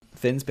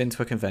Vin's been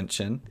to a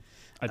convention.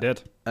 I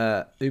did.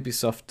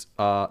 Ubisoft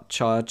are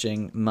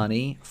charging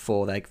money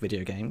for their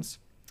video games.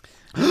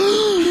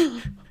 And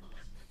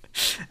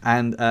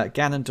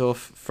Ganondorf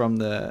from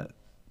the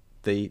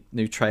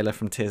new trailer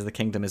from Tears of the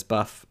Kingdom is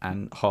buff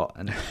and hot,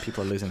 and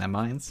people are losing their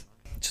minds.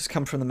 Just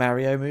come from the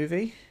Mario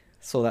movie.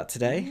 Saw that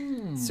today.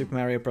 Super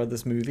Mario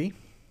Brothers movie.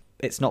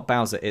 It's not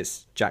Bowser,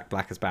 it's Jack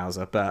Black as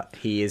Bowser, but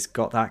he has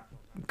got that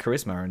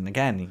charisma, and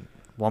again, he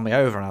won me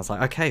over, and I was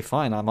like, okay,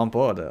 fine, I'm on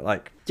board.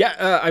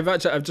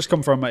 I've just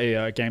come from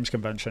a games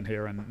convention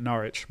here in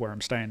Norwich, where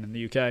I'm staying in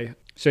the UK.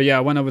 So yeah,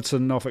 I went over to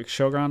the Norfolk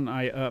Showground.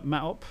 I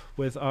met up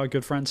with our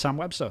good friend Sam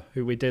Webster,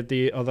 who we do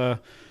the other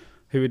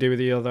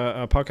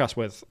podcast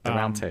with, the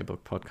Roundtable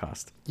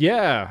podcast.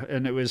 Yeah,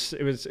 and it was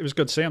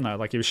good to see him there.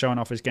 Like, he was showing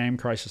off his game,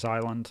 Crisis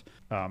Island.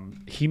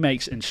 He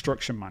makes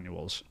instruction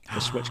manuals for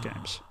Switch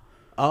games.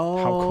 Oh,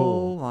 how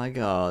cool! My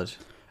god!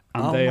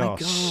 And they are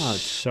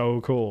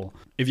so cool.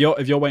 If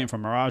you're waiting for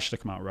Mirage to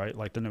come out, right,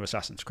 like the new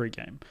Assassin's Creed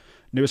game,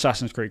 new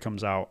Assassin's Creed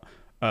comes out,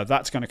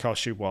 that's going to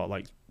cost you what,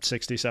 like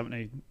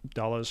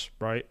 $60-$70,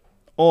 right?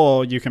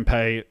 Or you can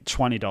pay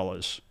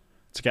 $20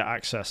 to get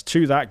access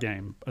to that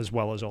game as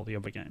well as all the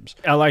other games.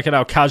 I like it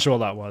how casual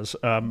that was.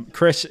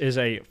 Chris is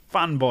a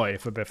fanboy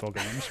for Bithell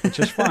games, which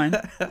is fine.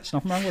 There's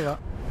nothing wrong with that.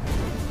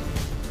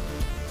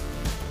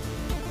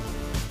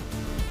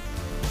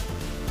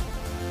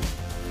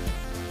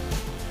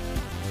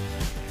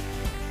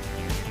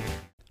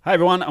 Hi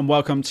everyone, and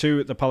welcome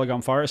to the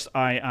Polygon Forest.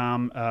 I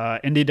am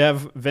indie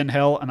dev Vin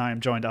Hill, and I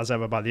am joined as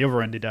ever by the other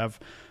indie dev,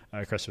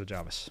 Christopher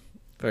Jarvis.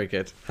 Very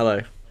good.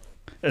 Hello.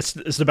 It's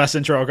the best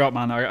intro I got,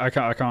 man. I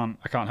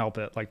can't help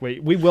it. Like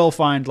we will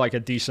find like a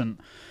decent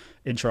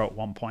intro at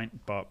one point,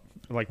 but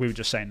like we were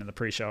just saying in the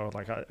pre-show,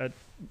 like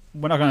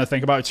we're not going to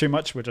think about it too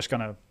much. We're just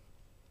going to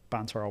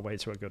banter our way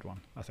to a good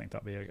one. I think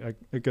that'd be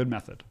a good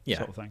method,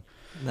 sort of thing.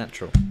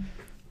 Natural.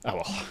 Oh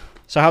well.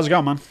 So how's it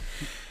going, man?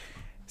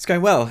 It's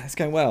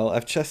going well.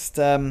 I've just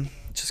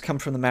come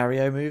from the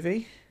Mario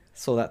movie.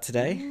 Saw that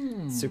today.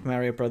 Super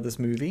Mario Brothers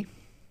movie.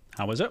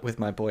 How was it? With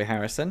my boy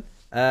Harrison.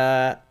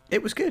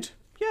 It was good.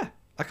 Yeah,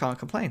 I can't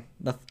complain.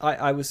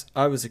 I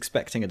was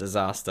expecting a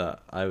disaster.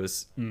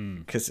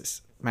 Because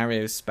it's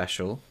Mario's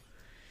special.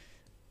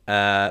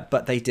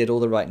 But they did all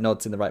the right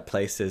nods in the right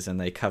places, and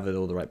they covered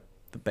all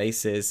the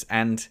bases.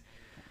 And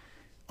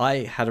I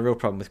had a real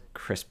problem with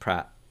Chris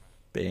Pratt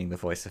being the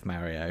voice of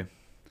Mario.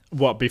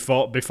 What,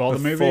 before the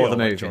movie? Before the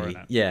movie, during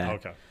it? yeah.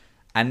 Okay.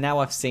 And now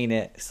I've seen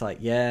it, it's like,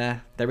 yeah,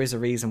 there is a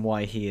reason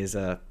why he is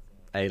a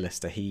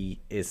A-lister. He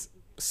is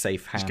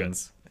safe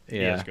hands. He's good.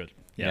 Yeah, he's good.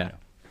 Yeah.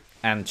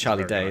 And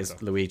Charlie Day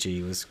as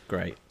Luigi was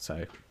great.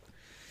 So,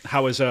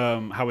 how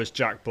was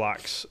Jack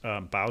Black's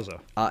Bowser?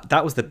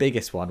 that was the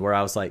biggest one, where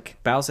I was like,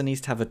 Bowser needs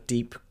to have a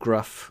deep,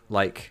 gruff,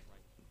 like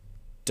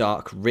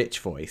dark, rich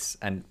voice,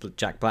 and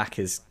Jack Black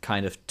is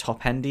kind of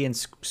top-endy and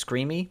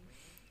screamy.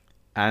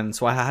 And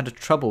so I had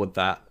trouble with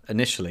that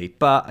initially,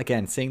 but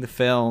again, seeing the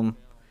film,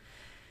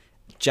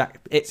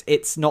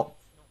 it's not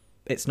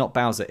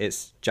Bowser,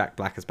 it's Jack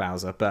Black as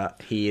Bowser, but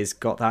he has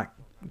got that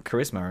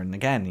charisma, and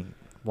again, he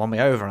won me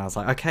over, and I was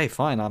like, okay,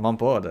 fine, I'm on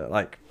board.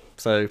 Like,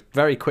 so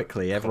very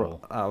quickly,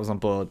 cool. I was on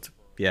board.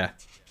 Yeah.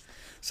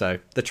 So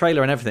the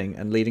trailer and everything,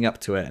 and leading up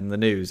to it, and the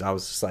news, I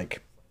was just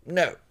like,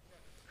 no.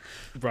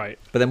 Right.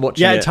 But then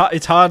watching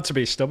it's hard to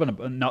be stubborn,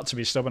 not to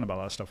be stubborn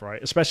about that stuff,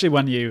 right? Especially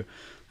when you,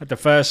 like the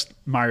first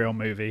Mario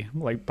movie,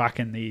 like back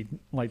in the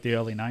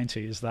early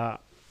 90s,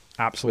 that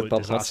absolute with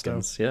Bob disaster.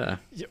 Hoskins, yeah.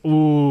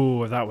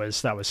 Ooh, that was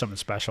something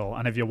special.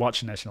 And if you're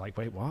watching this, you're like,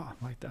 wait, what?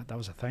 Like that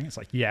was a thing? It's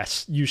like,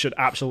 yes, you should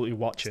absolutely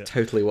watch it.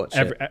 Totally watch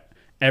it.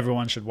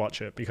 Everyone should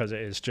watch it, because it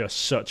is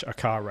just such a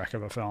car wreck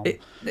of a film.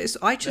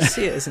 I just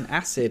see it as an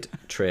acid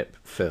trip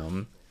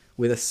film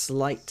with a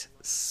slight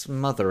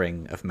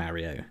smothering of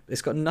Mario.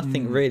 It's got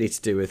nothing really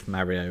to do with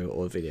Mario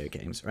or video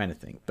games or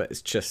anything, but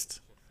it's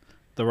just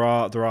there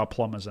are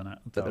plumbers in it.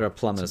 But there are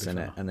plumbers in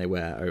it, and they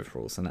wear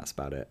overalls, and that's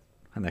about it.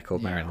 And they're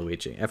called Mario and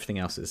Luigi. Everything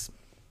else is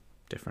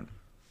different.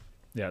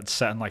 Yeah, it's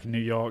set in like New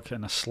York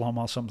in a slum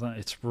or something.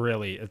 It's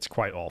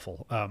quite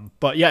awful.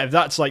 But yeah, if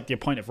that's like your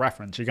point of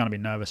reference, you're going to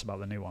be nervous about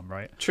the new one,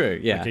 right? True.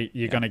 Yeah. Like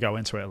you're going to go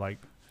into it like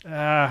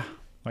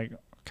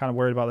kind of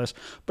worried about this,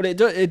 but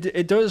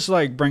it does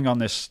like bring on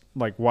this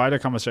like wider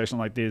conversation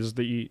like these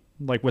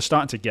like we're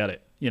starting to get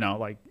it,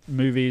 like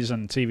movies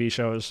and TV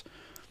shows.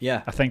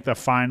 Yeah, I think they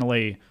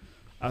finally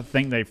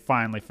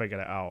figured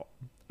it out.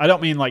 I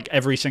don't mean like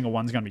every single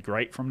one's going to be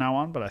great from now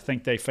on, but I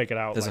think they figured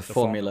out there's like, a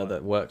formula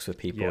that works with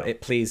people. Yeah.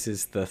 It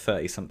pleases the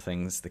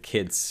 30-somethings. The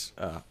kids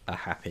are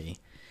happy.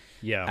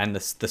 Yeah, and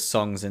the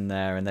songs in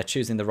there, and they're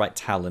choosing the right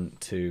talent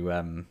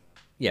to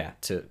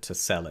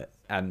sell it.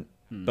 And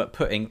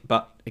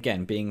but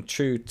again, being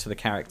true to the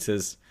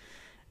characters,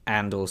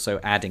 and also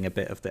adding a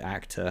bit of the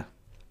actor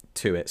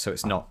to it, so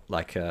it's not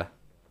like a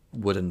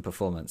wooden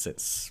performance.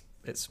 It's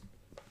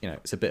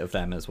a bit of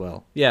them as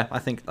well. Yeah, I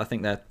think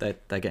they're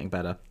getting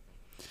better.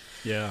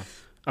 Yeah,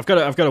 I've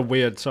got a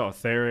weird sort of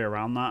theory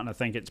around that, and I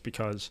think it's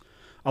because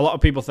a lot of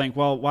people think,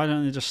 well, why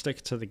don't they just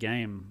stick to the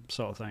game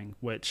sort of thing,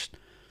 which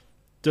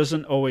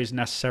doesn't always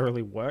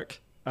necessarily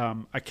work.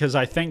 Because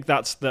I think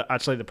that's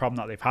actually the problem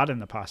that they've had in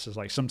the past is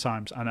like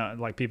sometimes I know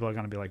like people are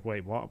going to be like,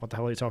 wait, what the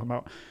hell are you talking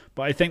about?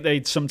 But I think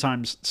they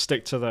sometimes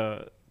stick to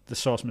the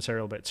source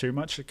material a bit too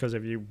much, because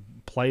if you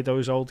play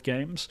those old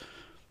games,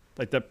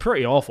 like they're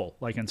pretty awful,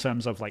 like in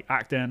terms of like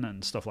acting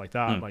and stuff like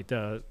that. Like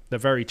they're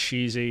very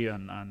cheesy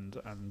and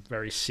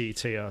very C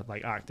tier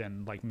like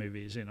acting like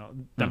movies, you know,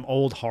 them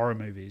old horror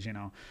movies, you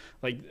know.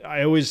 Like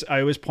I always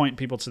point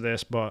people to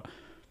this, but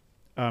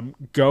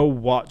go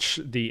watch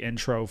the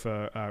intro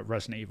for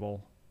Resident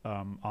Evil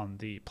on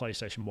the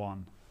PlayStation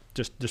 1.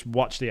 Just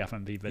watch the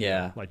FMV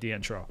video, like the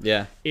intro.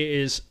 Yeah, it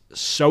is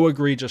so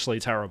egregiously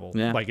terrible.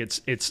 Yeah. Like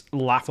it's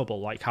laughable,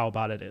 like how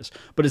bad it is.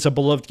 But it's a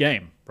beloved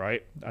game,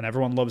 right? And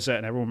everyone loves it,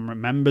 and everyone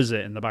remembers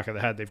it in the back of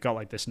their head. They've got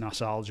like this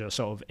nostalgia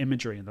sort of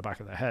imagery in the back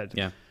of their head.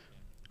 Yeah,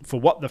 for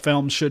what the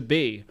film should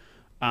be.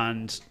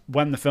 And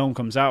when the film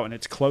comes out and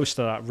it's close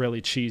to that really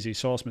cheesy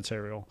source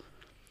material,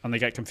 and they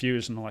get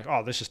confused and they're like,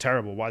 "Oh, this is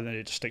terrible. Why didn't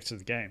they just stick to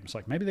the game?" It's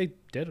like maybe they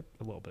did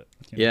a little bit.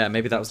 Yeah,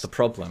 maybe that was the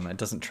problem. It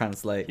doesn't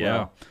translate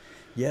well.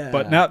 Yeah.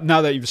 But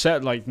now that you've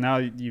said, like, now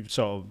you've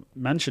sort of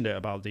mentioned it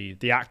about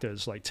the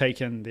actors, like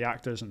taking the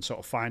actors and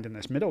sort of finding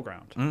this middle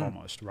ground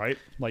almost, right?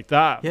 Like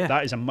that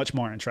is a much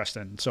more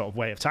interesting sort of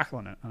way of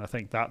tackling it. And I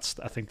think that's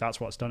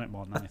what's done it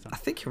more than anything. I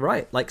think you're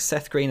right. Like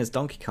Seth Green as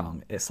Donkey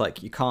Kong, it's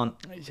like you can't.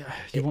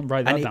 You wouldn't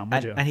write that down,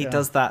 would you? And he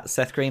does that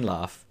Seth Green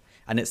laugh,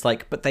 and it's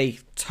like, but they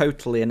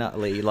totally and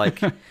utterly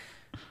like,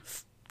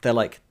 they're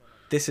like,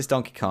 this is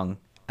Donkey Kong,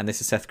 and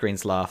this is Seth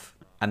Green's laugh.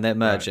 And they're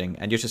merging,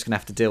 and you're just gonna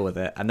have to deal with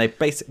it. And the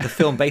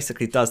film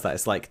basically does that.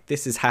 It's like,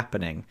 this is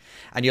happening,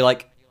 and you're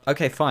like,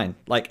 okay, fine.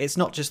 Like, it's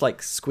not just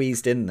like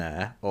squeezed in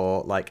there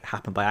or like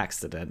happened by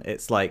accident.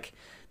 It's like,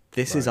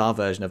 this is our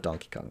version of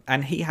Donkey Kong,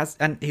 and he's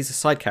a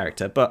side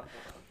character, but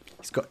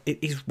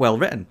he's well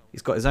written.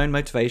 He's got his own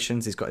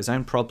motivations. He's got his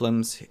own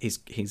problems. He's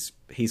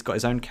got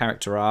his own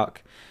character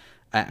arc,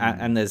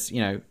 and there's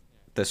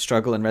the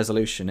struggle and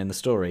resolution in the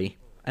story,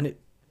 and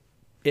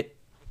it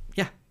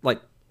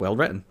like well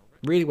written.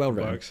 Really well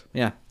written. Works.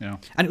 Yeah.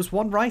 And it was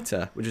one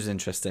writer, which was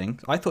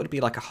interesting. I thought it'd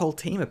be like a whole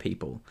team of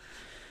people,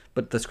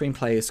 but the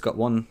screenplay has got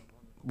one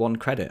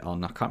credit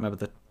on. I can't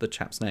remember the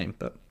chap's name,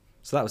 but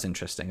so that was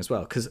interesting as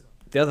well. Because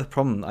the other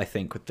problem I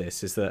think with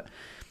this is that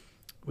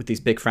with these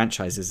big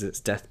franchises, it's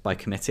death by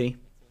committee,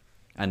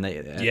 and they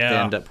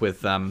end up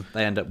with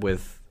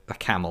a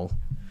camel.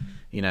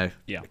 A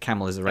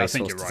camel is a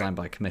racehorse designed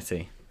by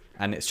committee,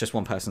 and it's just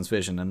one person's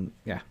vision.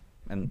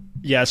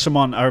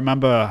 Someone I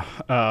remember.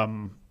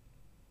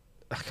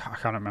 I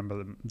can't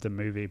remember the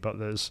movie, but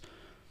there's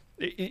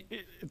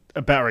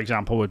a better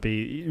example would be,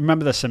 you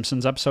remember the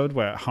Simpsons episode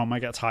where Homer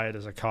gets hired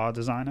as a car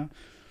designer?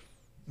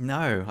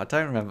 No, I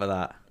don't remember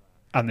that.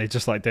 And they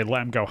just like, they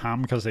let him go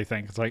ham because they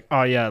think it's like,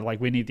 oh yeah,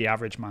 like we need the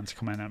average man to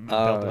come in and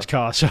build this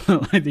car. So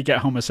like, they get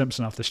Homer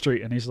Simpson off the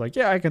street and he's like,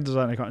 yeah, I can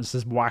design a car. It's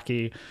this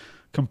wacky,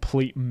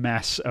 complete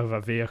mess of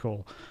a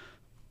vehicle.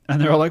 And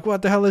they're all like,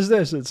 what the hell is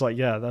this? It's like,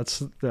 yeah,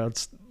 that's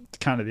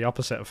kind of the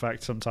opposite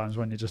effect sometimes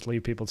when you just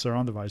leave people to their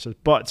own devices.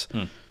 But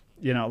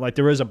like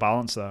there is a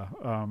balance there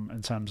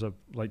in terms of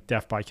like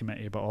death by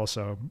committee, but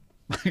also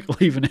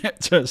like leaving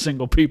it to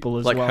single people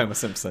as well. Like Homer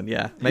Simpson,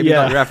 maybe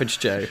not your average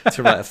Joe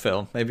to write a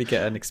film. Maybe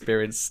get an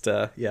experienced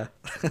honestly,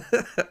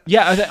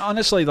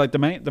 like the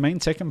main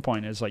ticking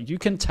point is like you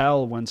can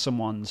tell when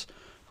someone's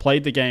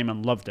played the game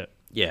and loved it.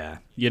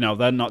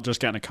 They're not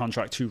just getting a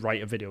contract to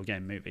write a video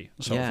game movie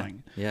sort of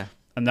thing.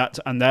 And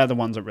they're the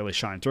ones that really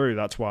shine through.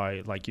 That's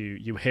why, like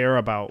you hear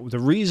about the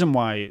reason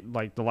why,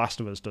 like The Last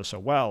of Us does so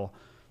well,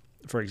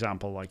 for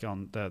example, like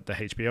on the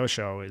HBO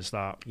show, is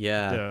that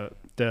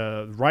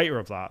the writer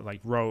of that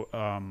like wrote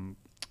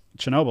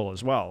Chernobyl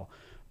as well,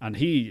 and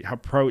he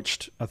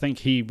approached. I think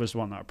he was the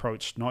one that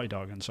approached Naughty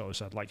Dog and sort of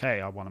said like, hey,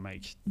 I want to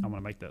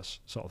make this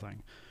sort of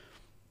thing.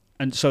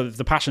 And so if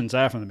the passion's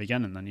there from the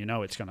beginning, then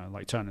it's gonna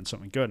like turn into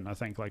something good. And I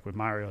think like with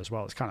Mario as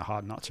well, it's kind of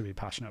hard not to be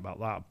passionate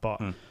about that,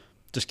 but.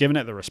 Just giving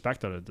it the respect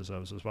that it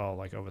deserves as well,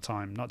 like over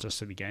time, not just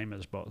to the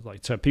gamers, but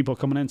like to people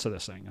coming into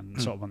this thing and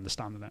sort of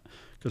understanding it.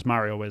 Because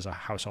Mario is a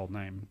household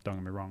name, don't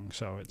get me wrong.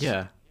 So it's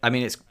I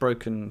mean, it's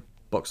broken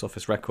box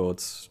office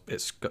records.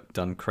 It's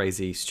done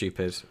crazy,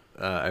 stupid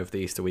over the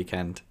Easter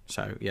weekend.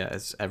 So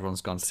everyone's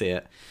gone to see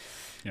it.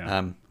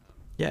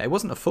 It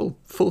wasn't a full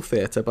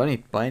theatre by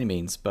any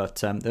means, but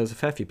there was a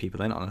fair few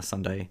people in on a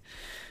Sunday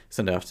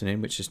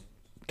afternoon, which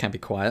can be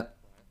quiet.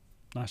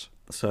 Nice.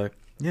 So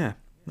it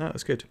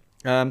was good.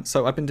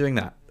 So I've been doing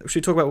that. Should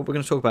we talk about what we're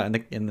going to talk about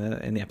in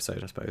the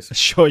episode, I suppose?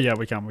 Sure,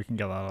 we can get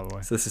that out of the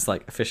way. So this is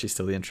like officially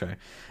still the intro.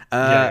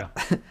 I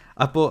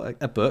bought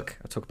a book.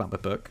 I'll talk about my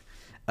book.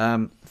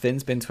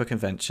 Vin's been to a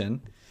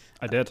convention.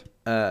 I did.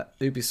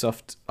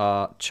 Ubisoft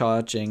are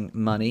charging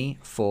money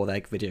for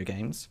their video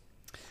games.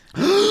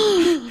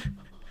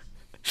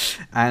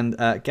 And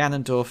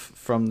Ganondorf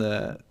from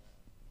the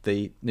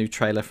new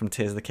trailer from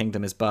Tears of the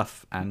Kingdom is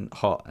buff and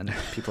hot, and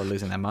people are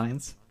losing their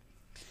minds.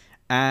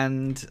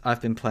 And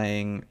I've been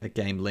playing a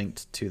game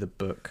linked to the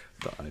book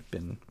that I've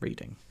been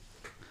reading.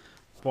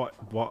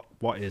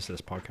 What is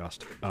this podcast?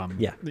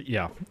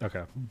 Yeah.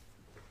 Okay.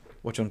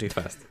 What do you want to do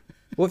first?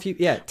 What have you?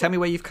 Yeah, tell me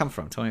where you've come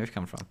from. Tell me where you've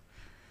come from.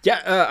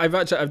 Yeah,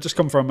 I've just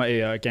come from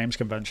a games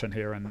convention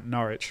here in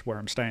Norwich, where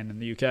I'm staying in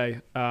the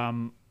UK.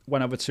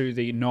 Went over to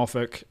the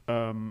Norfolk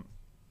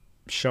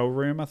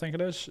showroom, I think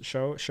it is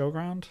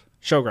showground.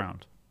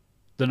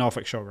 The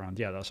Norfolk Showground.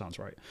 Yeah, that sounds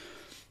right.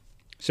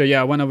 So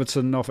yeah, I went over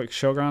to the Norfolk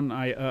Showground.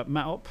 I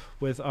met up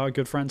with our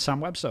good friend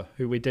Sam Webster,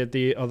 who we do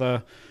the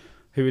other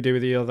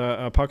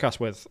podcast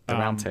with, the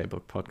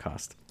Roundtable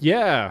podcast.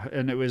 Yeah,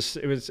 and it was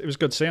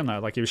good to see him there.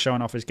 Like, he was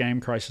showing off his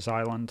game, Crisis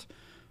Island,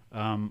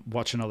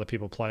 watching other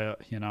people play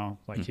it. You know,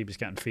 like he was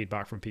getting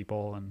feedback from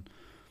people, and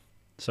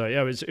so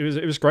yeah,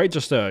 it was great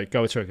just to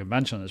go to a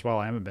convention as well.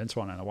 I haven't been to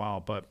one in a while,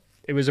 but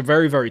it was a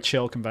very, very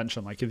chill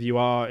convention. Like, if you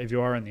are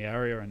in the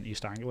area in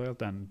East Anglia,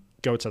 then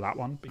go to that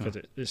one, because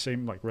it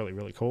seemed like really,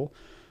 really cool.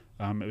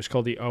 It was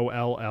called the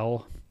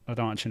OLL. I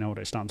don't actually know what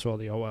it stands for,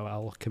 the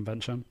OLL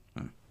convention,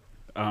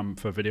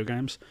 for video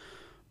games.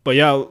 But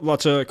yeah,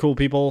 lots of cool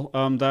people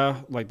there.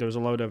 Like, there was a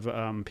load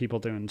of people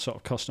doing sort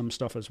of custom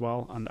stuff as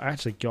well. And I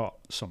actually got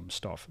some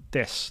stuff.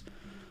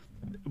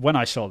 When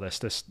I saw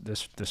this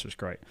was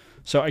great.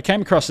 So I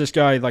came across this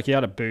guy, like, he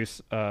had a booth.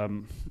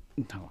 Oh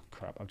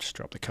crap, I've just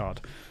dropped the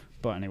card.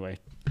 But anyway.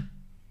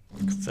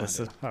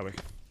 There we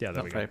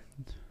go.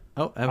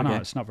 Oh, there we go.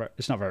 It's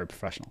not very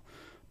professional.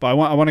 But I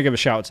want to give a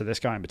shout out to this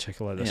guy in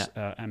particular, this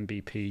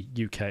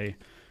MBP UK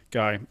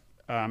guy.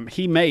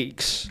 He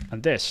makes,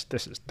 and this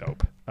is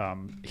dope.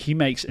 He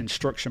makes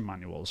instruction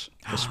manuals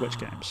for Switch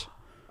games.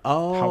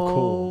 Oh, how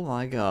cool!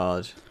 My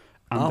god!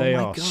 And they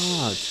are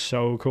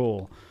so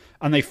cool,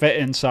 and they fit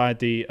inside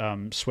the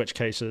Switch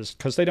cases,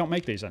 because they don't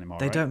make these anymore.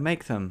 They don't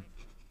make them.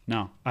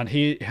 No, and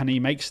he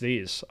makes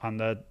these, and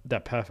they're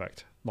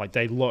perfect. Like,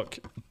 they look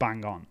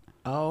bang on.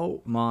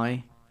 Oh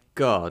my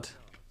god!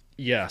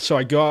 Yeah, so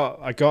I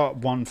got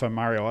one for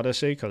Mario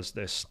Odyssey, because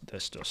this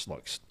just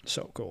looks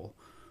so cool.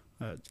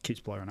 It keeps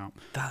blurring out.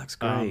 That looks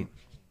great.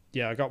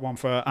 Yeah, I got one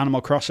for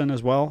Animal Crossing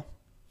as well.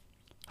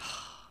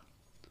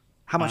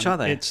 How much are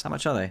they? How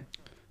much are they?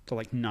 They're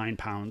like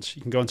 £9.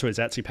 You can go into his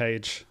Etsy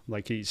page.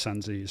 Like, he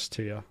sends these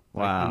to you.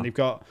 Wow.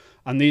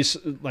 And these,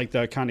 like,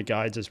 they're kind of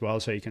guides as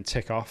well, so you can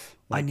tick off.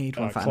 Like, I need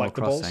one for Animal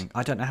Crossing.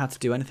 I don't know how to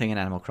do anything in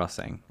Animal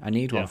Crossing. I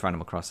need one for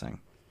Animal Crossing.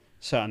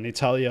 So, and they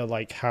tell you,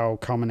 like, how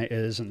common it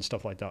is and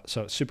stuff like that.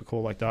 So it's super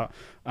cool like that.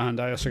 And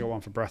I also got one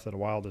for Breath of the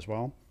Wild as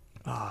well.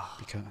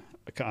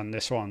 And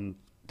this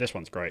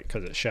one's great,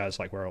 because it shares,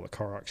 like, where all the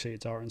Korok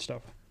seeds are and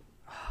stuff.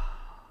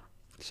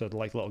 So they're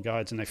like little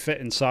guides, and they fit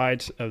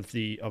inside of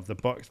the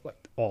book.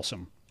 Like,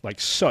 awesome.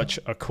 Like, such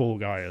a cool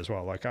guy as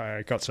well. Like,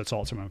 I got to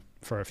talk to him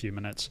for a few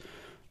minutes.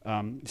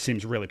 He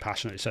seems really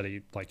passionate. He said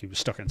he was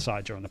stuck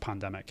inside during the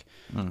pandemic,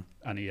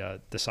 and he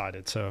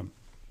decided to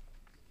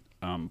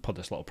put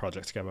this little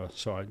project together.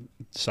 So I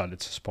decided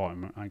to support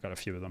him. I got a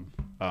few of them.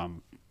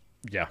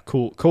 Yeah,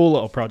 cool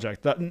little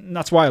project.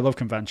 That's why I love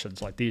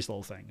conventions, like these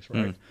little things,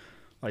 right?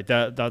 Like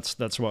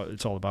that's what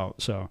it's all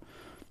about. So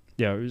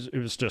yeah, it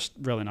was just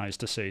really nice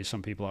to see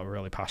some people that were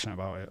really passionate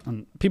about it,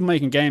 and people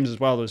making games as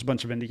well. There was a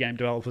bunch of indie game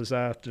developers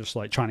there, just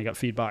like trying to get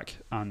feedback,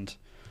 and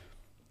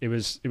it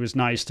was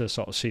nice to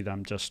sort of see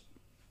them just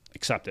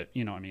accept it,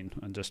 you know what I mean,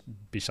 and just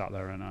be sat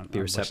there and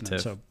be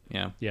receptive. So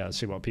yeah,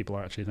 see what people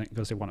are actually thinking,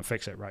 because they want to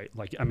fix it, right?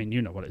 Like, I mean,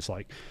 you know what it's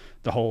like.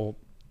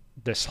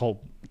 This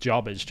whole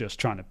job is just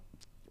trying to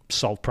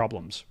solve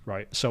problems,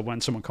 right? So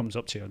when someone comes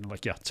up to you and they're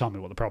like, yeah, tell me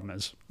what the problem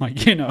is,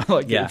 like, you know,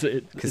 like,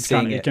 because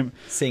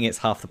seeing it's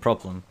half the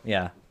problem.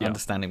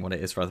 Understanding what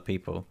it is for other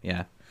people.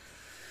 Yeah,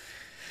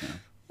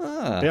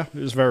 it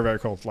was very, very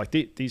cool. Like,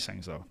 these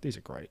things though, these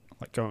are great.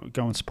 Like,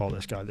 go and support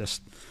this guy. This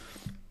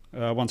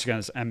once again,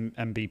 it's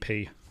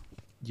MBP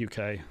UK.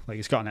 Like,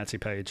 he's got an Etsy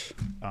page.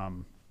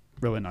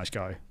 Really nice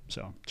guy,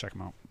 so check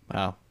him out.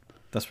 Wow,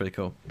 that's really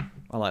cool.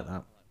 I like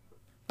that.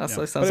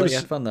 Sounds like you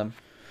had fun then.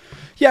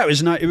 Yeah, it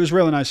was nice. It was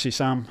really nice to see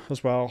Sam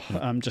as well.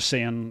 Just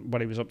seeing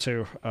what he was up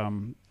to.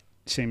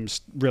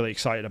 Seems really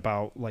excited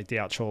about, like, the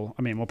actual.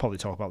 I mean, we'll probably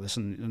talk about this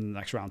in the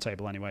next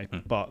roundtable anyway.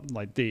 But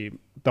like the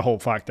whole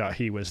fact that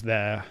he was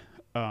there,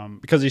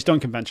 because he's done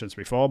conventions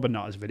before, but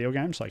not as video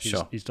games. Like,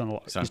 he's done a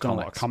lot. He's done a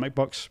lot of comic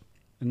books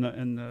in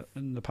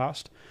the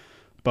past.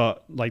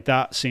 But like,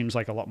 that seems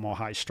like a lot more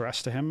high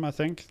stress to him. I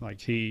think,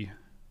 like,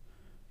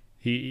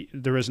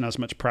 there isn't as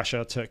much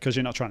pressure because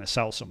you're not trying to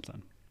sell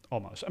something.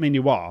 Almost. I mean,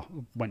 you are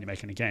when you're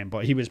making a game,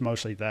 but he was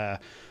mostly there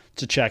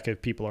to check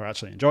if people are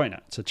actually enjoying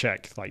it, to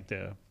check like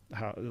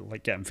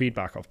getting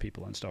feedback off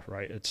people and stuff,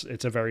 right?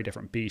 It's a very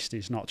different beast.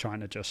 He's not trying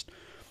to just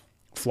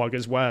flog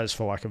his wares,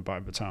 for lack of a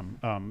better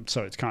term.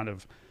 So it's kind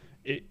of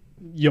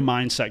your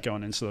mindset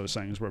going into those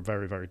things were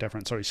very, very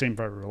different. So he seemed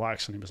very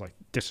relaxed, and he was like,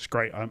 "This is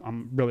great.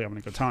 I'm really having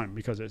a good time,"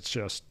 because it's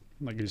just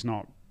like he's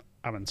not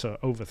having to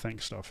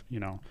overthink stuff.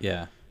 You know?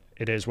 Yeah.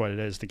 It is what it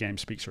is. The game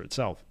speaks for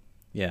itself.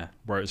 Yeah.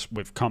 Whereas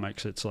with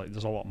comics, it's like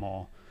there's a lot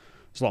more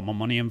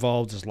money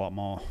involved. There's a lot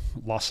more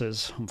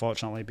losses,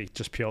 unfortunately,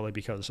 just purely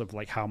because of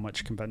like how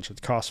much conventions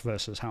cost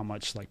versus how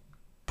much like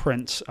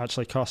prints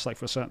actually cost, like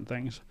for certain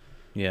things.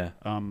 Yeah.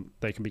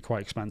 They can be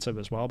quite expensive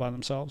as well by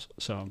themselves.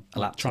 So A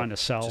laptop, trying to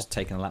sell, just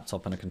taking a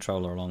laptop and a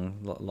controller along,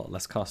 a lot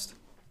less cost.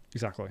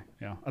 Exactly,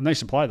 yeah. And they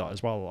supply that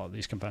as well, a lot of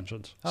these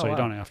conventions. So you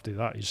don't have to do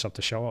that. You just have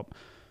to show up,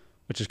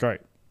 which is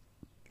great.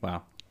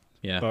 Wow.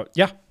 Yeah. But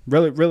yeah,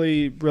 really,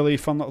 really, really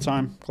fun little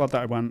time. Glad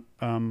that I went.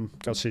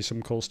 Got to see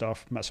some cool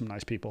stuff, met some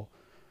nice people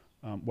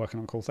working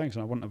on cool things.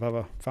 And I wouldn't have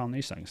ever found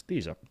these things.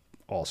 These are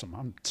awesome.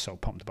 I'm so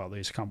pumped about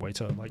these. Can't wait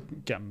to like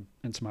get them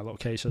into my little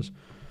cases.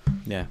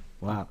 Yeah.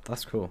 Wow.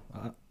 That's cool.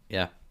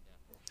 Yeah.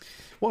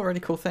 What a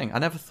really cool thing. I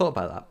never thought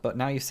about that, but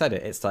now you said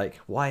it, it's like,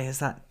 why is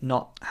that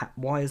not?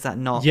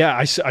 Yeah,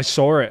 I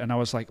saw it and I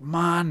was like,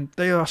 man,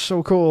 they are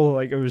so cool.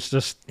 Like, it was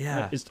just,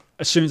 yeah.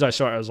 As soon as I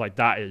saw it, I was like,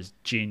 that is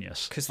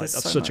genius. Because like,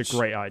 that's such a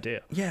great idea.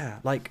 Yeah,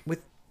 like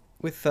with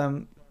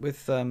the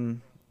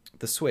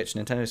Switch,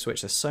 Nintendo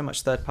Switch, there's so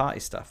much third-party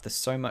stuff. There's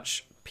so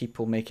much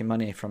people making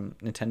money from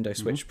Nintendo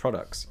Switch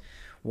products.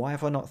 Why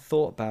have I not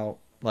thought about,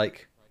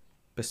 like,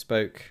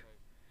 bespoke?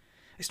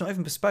 It's not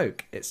even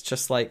bespoke. It's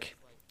just like...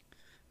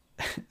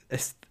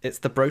 it's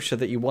the brochure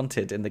that you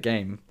wanted in the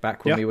game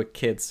back when we were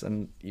kids,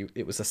 and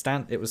it was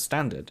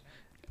standard,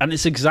 and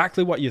it's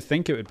exactly what you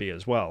think it would be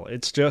as well.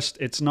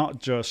 It's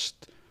not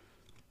just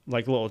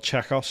like little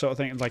checkoff sort of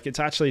thing. Like, it's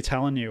actually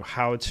telling you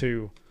how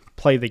to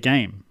play the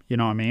game. You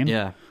know what I mean?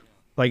 Yeah.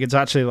 Like, it's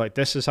actually like,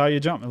 this is how you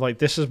jump. Like,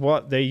 this is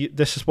what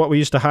we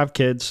used to have,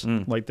 kids.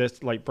 Like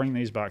this. Like, bring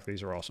these back.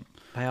 These are awesome.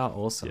 They are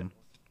awesome,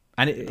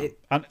 and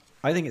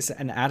I think it's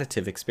an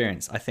additive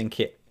experience. I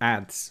think it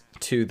adds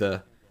to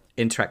the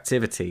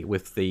interactivity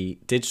with the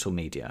digital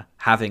media,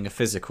 having a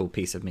physical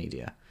piece of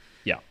media.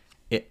 Yeah,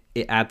 it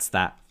adds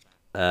that,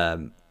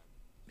 it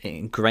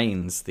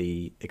ingrains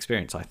the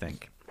experience, I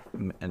think,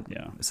 and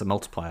it's a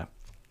multiplier.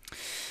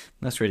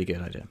 That's a really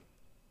good idea.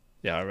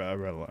 Yeah, I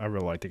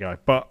really like the guy,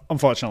 but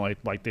unfortunately,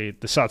 like the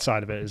sad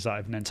side of it is that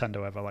if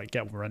Nintendo ever like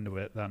get more into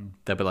it, then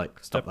they'll be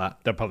like, stop that.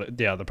 They're probably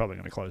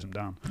going to close them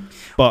down.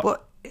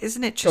 But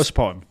isn't it just? Go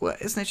support him. Well,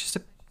 isn't it just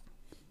a?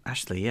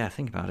 Actually, yeah.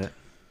 Think about it.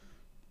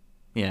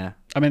 Yeah.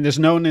 I mean, there's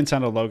no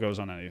Nintendo logos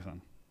on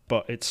anything,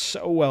 but it's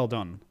so well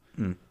done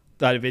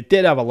that if it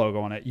did have a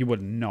logo on it, you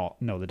would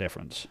not know the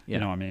difference. Yeah. You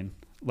know what I mean?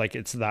 Like,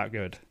 it's that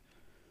good.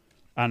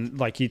 And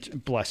like,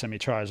 bless him, he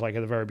tries, like,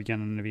 at the very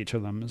beginning of each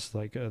of them, it's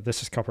like,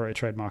 this is copyright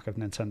trademark of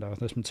Nintendo.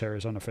 This material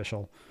is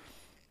unofficial.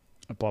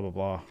 Blah blah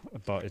blah.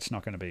 But it's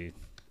not going to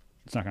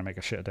make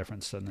a shit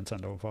difference to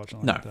Nintendo,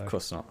 unfortunately. No, of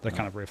course not. They're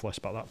kind of ruthless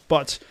about that.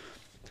 But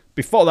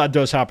before that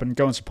does happen,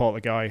 go and support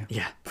the guy.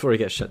 Yeah, before he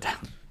gets shut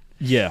down.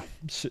 Yeah,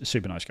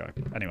 super nice guy.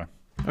 Anyway,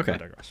 okay, I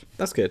digress.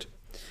 That's good.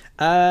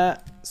 So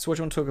what do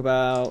you want to talk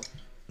about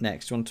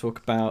next? Do you want to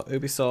talk about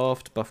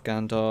Ubisoft, Buff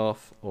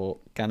Ganondorf, or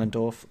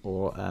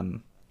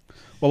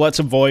Well, let's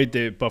avoid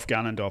the Buff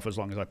Ganondorf as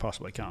long as I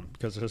possibly can,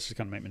 because this is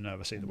going to make me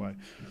nervous either way.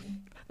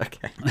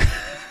 Okay.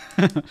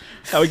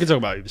 We can talk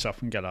about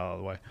Ubisoft and get out of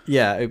the way.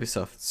 Yeah,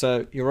 Ubisoft.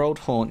 So your old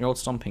haunt, your old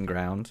stomping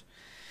ground.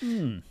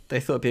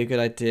 They thought it'd be a good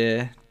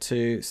idea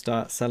to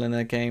start selling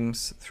their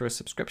games through a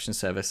subscription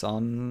service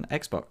on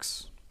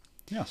Xbox.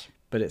 Yes.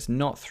 But it's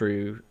not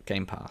through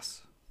Game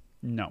Pass.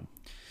 No.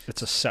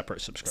 It's a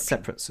separate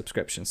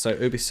subscription. So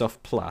Ubisoft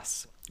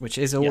Plus, which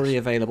is already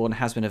available and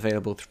has been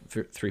available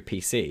through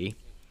PC.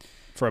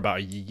 For about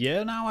a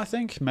year now, I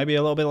think. Maybe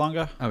a little bit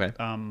longer. Okay.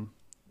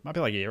 Might be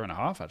like a year and a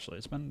half, actually.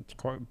 It's been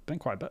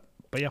quite a bit.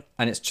 But yeah.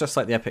 And it's just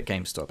like the Epic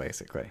Game Store,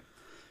 basically.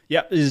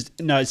 Yeah,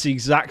 it's the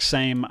exact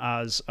same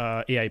as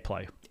EA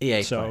Play.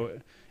 So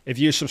if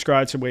you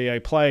subscribe to EA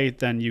Play,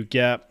 then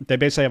they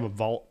basically have a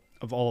vault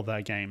of all of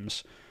their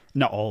games.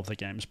 Not all of the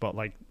games, but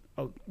like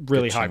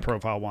really high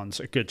profile ones,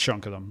 a good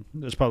chunk of them.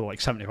 There's probably like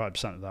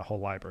 75% of their whole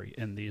library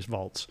in these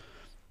vaults.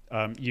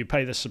 You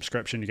pay this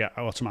subscription, you get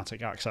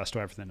automatic access to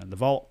everything in the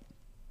vault.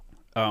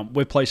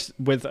 With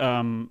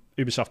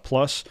Ubisoft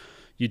Plus,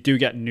 you do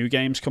get new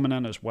games coming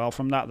in as well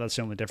from that. That's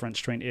the only difference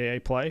between EA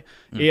Play.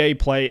 EA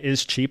Play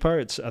is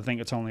cheaper. I think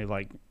it's only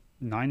like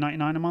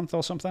 $9.99 a month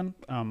or something.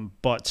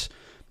 But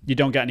you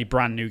don't get any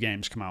brand new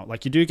games come out.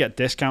 Like, you do get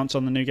discounts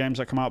on the new games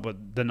that come out,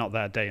 but they're not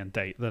there day and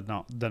date. They're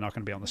not going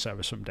to be on the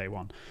service from day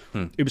one.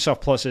 Ubisoft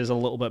Plus is a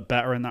little bit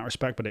better in that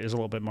respect, but it is a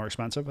little bit more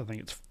expensive. I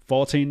think it's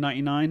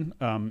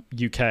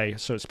 $14.99 UK,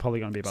 so it's probably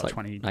going to be about like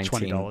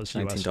 $20 US.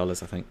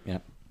 $19, I think. Yeah.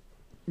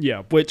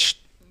 Yeah,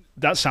 which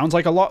that sounds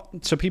like a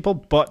lot to people,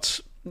 but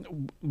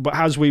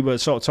as we were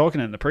sort of talking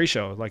in the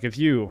pre-show, like if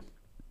you're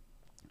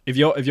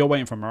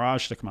waiting for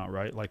Mirage to come out,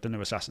 right, like the new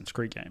Assassin's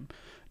Creed game,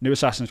 new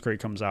Assassin's Creed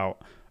comes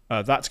out,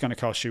 that's going to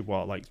cost you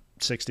what, like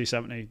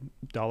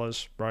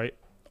 $60-$70, right?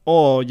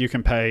 Or you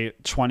can pay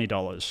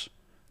 $20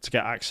 to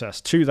get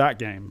access to that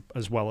game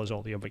as well as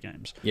all the other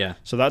games. Yeah.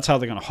 So that's how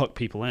they're going to hook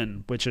people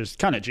in, which is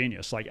kind of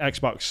genius. Like,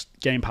 Xbox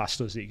Game Pass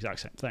does the exact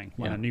same thing.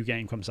 When a new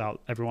game comes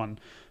out, everyone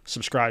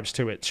subscribes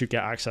to it to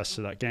get access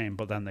to that game,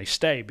 but then they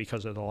stay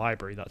because of the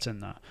library that's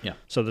in there. Yeah.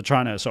 So they're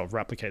trying to sort of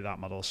replicate that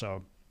model.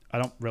 So I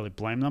don't really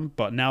blame them,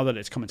 but now that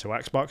it's coming to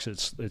Xbox,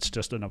 it's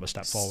just another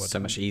step forward. So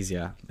much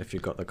easier if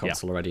you've got the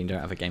console already and you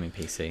don't have a gaming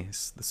PC.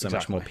 There's so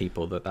much more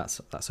people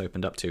that's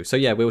opened up to. So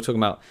yeah, we were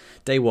talking about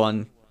day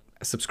one.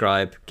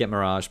 subscribe, get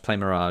Mirage, play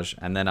Mirage,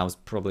 and then I was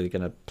probably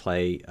going to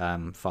play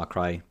Far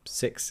Cry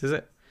 6, is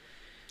it?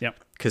 Yep.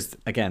 Because,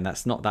 again,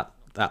 that's not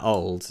that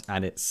old,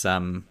 and it's,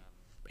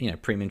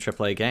 premium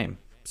AAA game.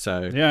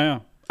 So Yeah.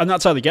 And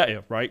that's how they get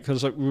you, right?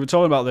 Because we were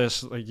talking about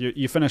this. Like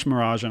you finish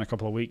Mirage in a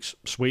couple of weeks.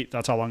 Sweet.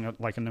 That's how long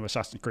a new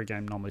Assassin's Creed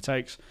game normally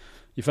takes.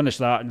 You finish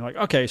that, and you're like,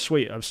 okay,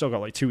 sweet. I've still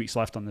got like 2 weeks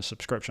left on this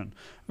subscription.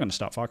 I'm going to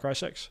start Far Cry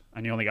 6.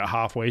 And you only get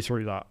halfway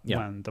through that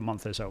when the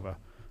month is over.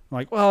 I'm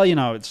like, well,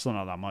 it's still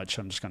not that much.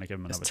 I'm just going to give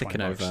them another $20.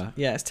 Over.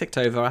 Yeah, it's ticked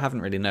over. I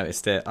haven't really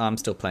noticed it. I'm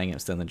still playing it. I'm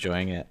still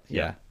enjoying it.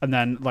 Yeah. And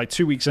then like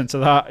 2 weeks into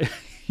that,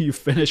 you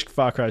finish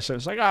Far Cry 6.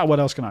 It's like, what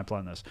else can I play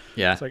on this?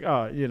 Yeah. It's like,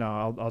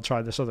 I'll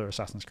try this other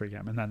Assassin's Creed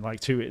game. And then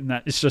like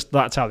it's just,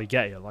 that's how they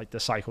get you. Like the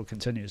cycle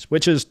continues,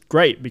 which is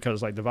great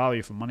because like the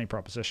value for money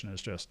proposition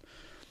is just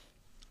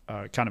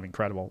kind of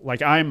incredible.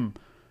 Like I know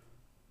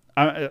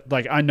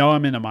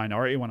I'm in a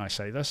minority when I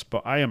say this,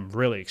 but I am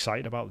really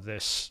excited about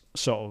this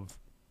sort of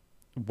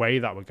way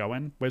that we're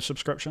going with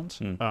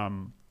subscriptions.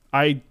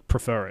 I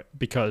prefer it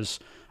because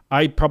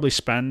I probably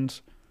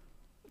spend,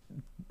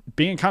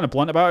 being kind of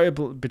blunt about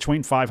it,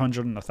 between $500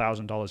 and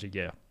 $1,000 a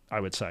year, I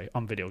would say,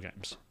 on video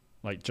games.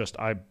 Like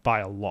I buy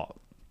a lot,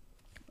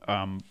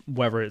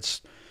 whether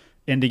it's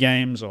indie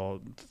games or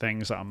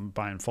things that I'm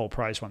buying full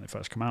price when they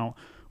first come out,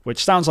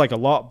 which sounds like a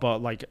lot,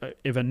 but like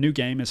if a new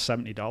game is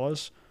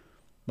 $70,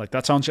 like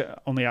that's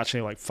only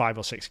actually like 5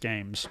 or 6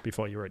 games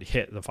before you already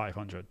hit the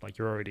 500. Like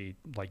you're already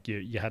like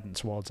you're heading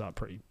towards that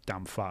pretty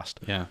damn fast.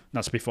 Yeah, and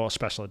that's before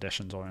special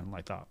editions or anything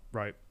like that,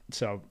 right?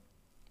 So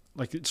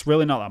like it's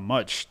really not that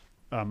much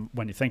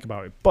when you think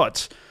about it.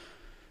 But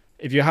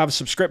if you have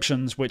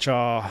subscriptions which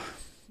are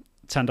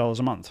 $10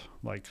 a month,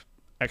 like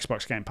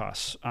Xbox Game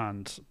Pass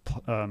and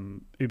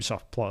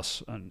Ubisoft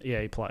Plus and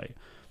EA Play,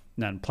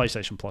 and then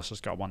PlayStation Plus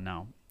has got one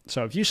now.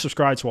 So if you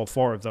subscribe to all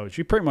 4 of those,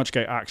 you pretty much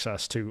get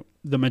access to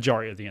the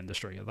majority of the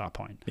industry at that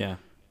point. Yeah.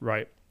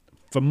 Right?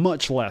 For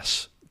much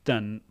less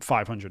than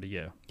 $500 a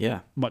year. Yeah.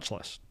 Much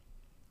less.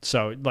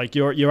 So like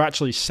you're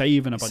actually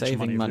saving a bunch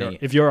of money.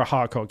 If you're a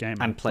hardcore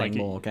gamer and playing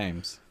more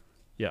games.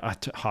 Yeah,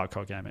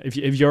 hardcore gamer.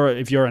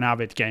 If you're an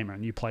avid gamer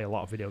and you play a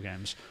lot of video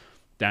games,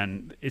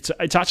 then it's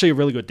actually a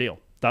really good deal.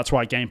 That's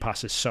why Game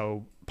Pass is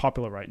so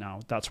popular right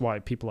now. That's why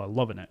people are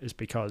loving it, is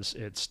because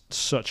it's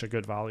such a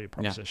good value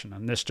proposition.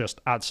 And this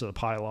just adds to the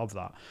pile of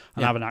that.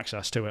 And having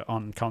access to it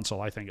on console,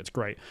 I think it's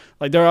great.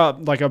 Like there are,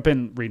 like I've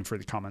been reading through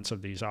the comments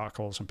of these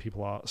articles and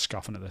people are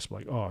scoffing at this,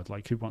 like, oh,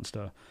 like who wants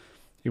to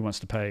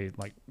pay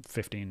like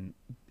 £15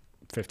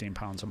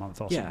 a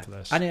month or something for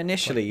this? And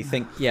initially you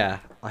think,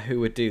 who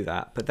would do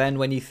that? But then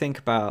when you think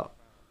about,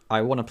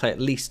 I want to play at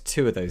least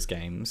 2 of those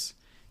games,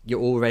 you're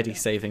already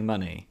saving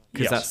money.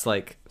 Because that's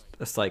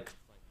like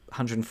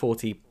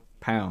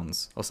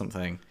 £140 or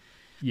something.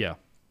 Yeah.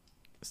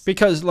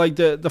 Because like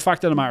the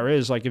fact of the matter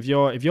is, like if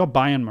you're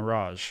buying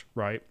Mirage,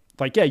 right?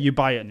 Like you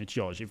buy it and it's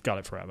yours. You've got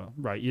it forever,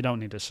 right? You don't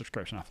need a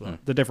subscription after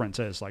that. The difference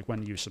is like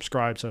when you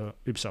subscribe to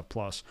Ubisoft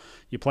Plus,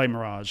 you play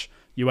Mirage,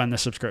 you end the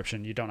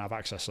subscription, you don't have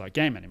access to that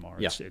game anymore.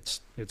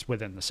 It's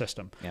within the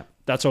system. Yeah.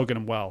 That's all good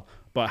and well.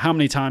 But how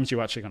many times are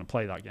you actually going to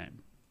play that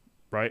game?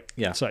 Right?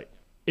 Yeah. It's like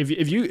if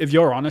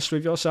you're honest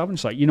with yourself and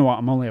it's like, you know what,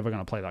 I'm only ever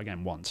going to play that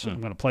game once. I'm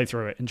going to play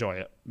through it, enjoy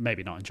it,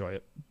 maybe not enjoy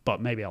it,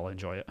 but maybe I'll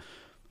enjoy it.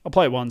 I'll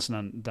play it once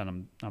and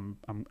then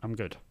I'm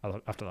good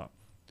after that.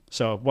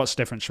 So what's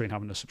the difference between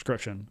having a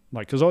subscription?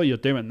 Like, because all you're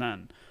doing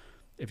then,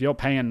 if you're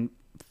paying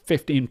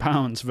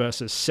 £15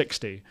 versus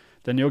 60,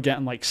 then you're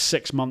getting like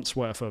 6 months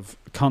worth of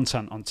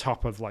content on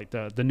top of like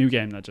the new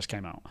game that just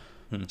came out.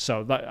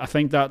 So I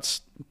think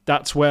that's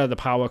where the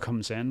power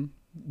comes in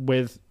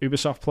with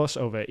Ubisoft Plus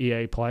over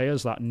EA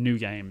players, that new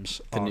games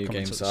are coming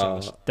to the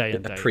service day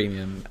and day.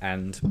 Premium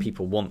and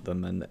people want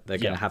them and they're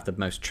going to have the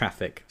most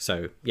traffic.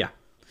 So yeah.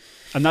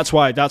 And that's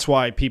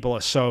why people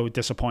are so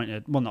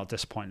disappointed. Well, not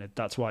disappointed.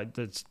 That's why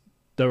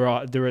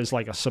there is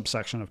like a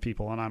subsection of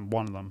people, and I'm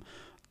one of them.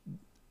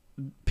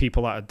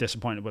 People that are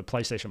disappointed with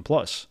PlayStation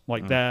Plus,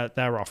 like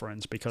their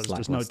offerings, because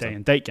there's no day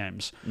and date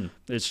games.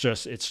 It's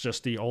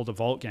just the older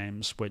Vault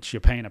games, which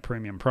you're paying a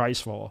premium price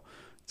for.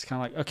 It's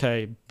kind of like,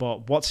 okay,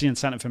 but what's the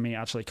incentive for me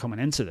actually coming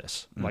into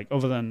this? Like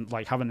other than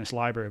like having this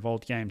library of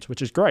old games,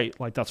 which is great.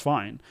 Like that's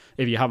fine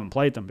if you haven't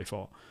played them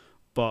before,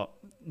 but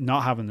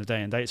not having the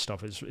day and date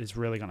stuff is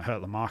really going to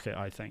hurt the market.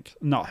 I think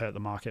not hurt the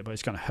market, but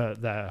it's going to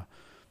hurt their,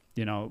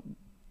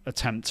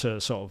 attempt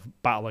to sort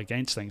of battle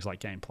against things like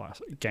Game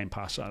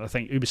Pass. And I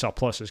think Ubisoft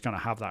Plus is going to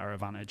have that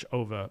advantage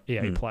over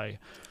EA Play.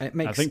 I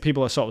think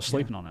people are sort of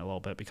sleeping on it a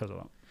little bit because of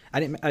that.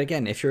 And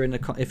again, if you're in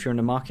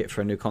the market for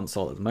a new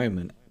console at the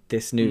moment,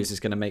 this news is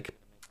going to make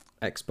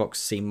Xbox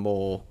seem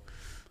more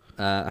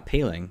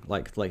appealing.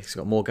 Like it's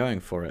got more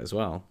going for it as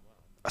well.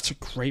 That's a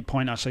great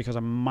point, actually, because I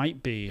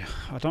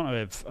don't know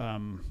if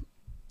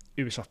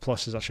Ubisoft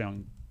Plus is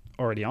actually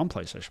already on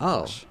PlayStation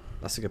Plus.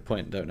 That's a good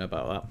point. Don't know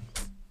about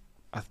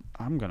that.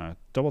 I'm going to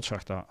double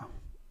check that.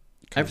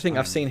 Everything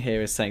I've seen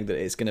here is saying that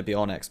it's going to be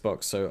on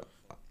Xbox, so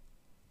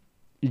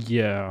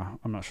yeah,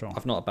 I'm not sure.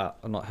 I've not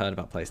heard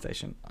about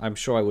PlayStation. I'm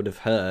sure I would have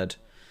heard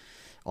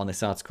on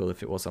this article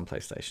if it was on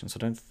PlayStation, so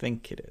I don't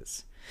think it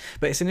is.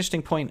 But it's an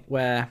interesting point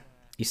where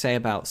you say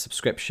about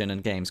subscription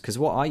and games, because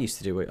what I used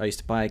to do, I used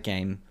to buy a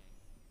game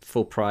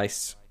full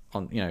price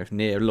on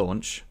near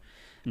launch,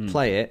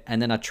 play it,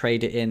 and then I'd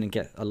trade it in and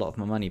get a lot of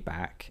my money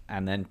back,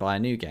 and then buy a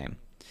new game.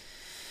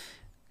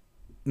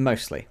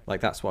 Mostly,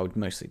 like that's what I would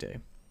mostly do.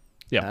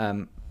 Yeah.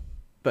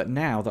 But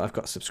now that I've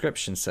got a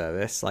subscription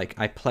service, like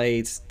I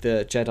played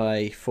the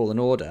Jedi Fallen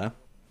Order,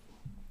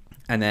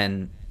 and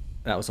then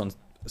that was on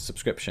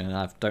subscription, and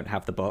I don't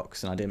have the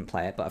box and I didn't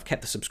play it, but I've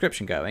kept the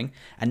subscription going,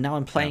 and now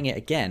I'm playing it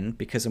again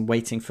because I'm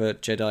waiting for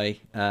Jedi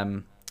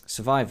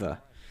Survivor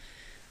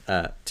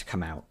to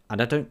come out,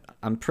 and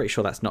I'm pretty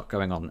sure that's not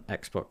going on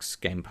Xbox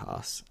Game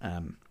Pass.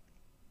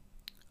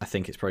 I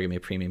think it's probably gonna be a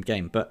premium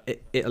game, but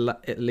it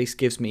at least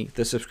gives me,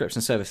 the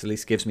subscription service at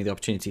least gives me the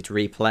opportunity to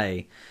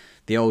replay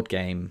the old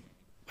game,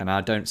 and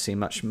I don't see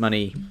much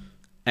money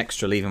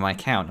extra leaving my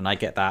account, and I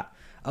get that,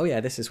 oh yeah,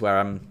 this is where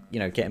I'm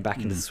getting back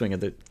into the swing of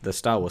the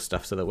Star Wars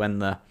stuff, so that when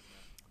the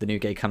new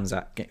game comes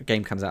out,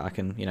 I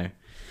can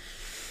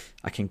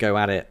I can go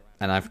at it,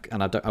 and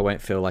I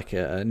won't feel like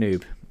a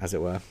noob, as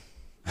it were.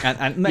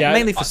 And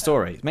mainly for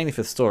story,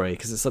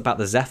 because it's about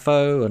the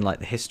Zepho and like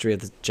the history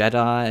of the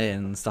Jedi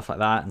and stuff like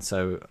that, and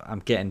so I'm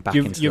getting back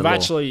into the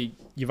lore.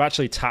 You've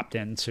actually tapped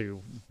into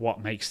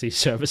what makes these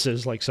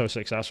services like so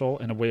successful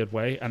in a weird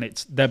way, and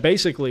they're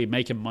basically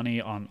making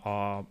money on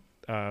our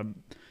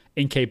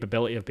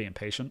incapability of being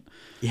patient.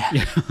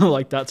 Yeah.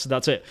 Like that's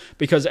it,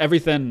 because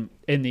everything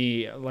in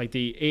the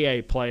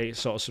EA Play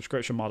sort of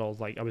subscription model,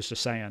 like I was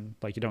just saying,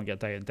 like you don't get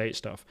day and date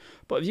stuff,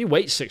 but if you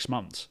wait 6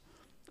 months,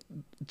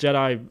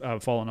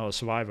 Jedi Fallen Order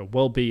Survivor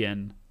will be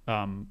on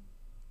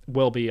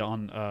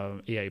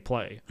EA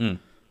Play,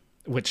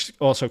 which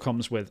also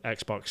comes with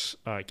Xbox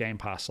Game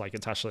Pass. Like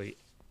it's actually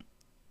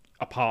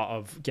a part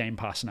of Game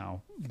Pass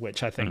now,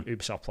 which I think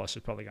Ubisoft Plus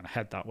is probably going to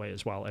head that way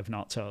as well, if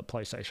not to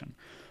PlayStation.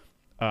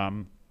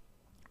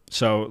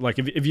 So like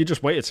if you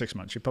just waited 6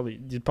 months, you'd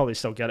probably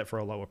still get it for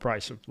a lower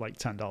price of like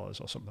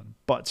 $10 or something.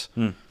 But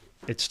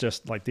it's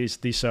just like these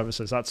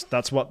services.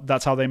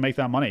 That's how they make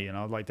their money.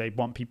 Like they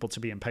want people to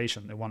be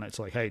impatient. They want it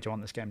to like, hey, do you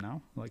want this game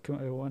now? Like, why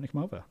don't you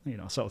come over?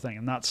 Sort of thing.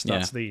 And that's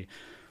the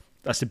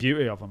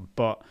beauty of them.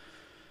 But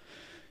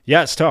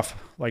yeah, it's tough.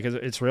 Like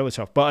it's really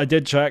tough. But I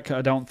did check.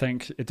 I don't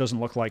think it doesn't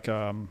look like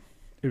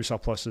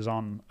Ubisoft Plus is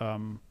on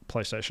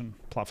PlayStation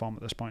platform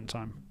at this point in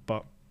time.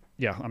 But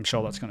yeah, I'm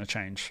sure that's going to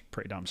change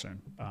pretty damn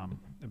soon.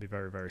 It'd be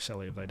very, very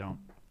silly if they don't.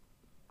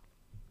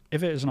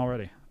 If it isn't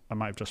already, I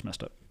might have just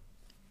missed it.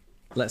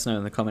 Let us know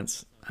in the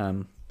comments,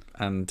 and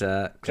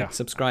click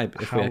subscribe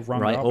if we're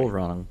right or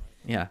wrong.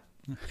 Yeah,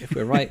 if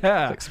we're right,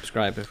 click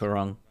subscribe. If we're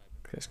wrong,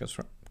 click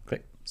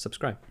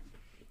subscribe.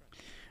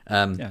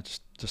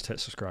 Just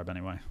hit subscribe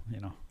anyway.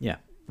 Yeah,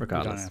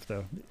 regardless.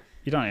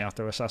 You don't have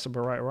to assess if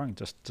we're right or wrong.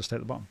 Just hit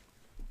the button.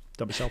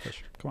 Don't be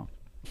selfish. Come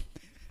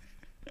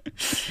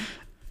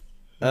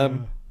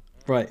on.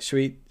 Right, shall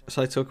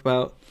I talk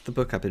about the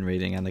book I've been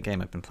reading and the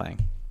game I've been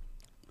playing?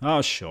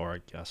 Oh, sure,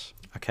 I guess.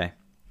 Okay.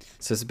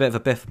 So it's a bit of a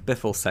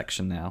Bithell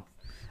section now.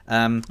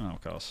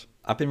 Of course.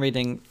 I've been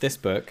reading this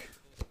book.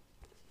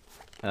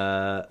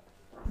 Do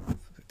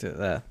it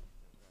there.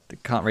 I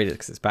can't read it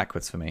because it's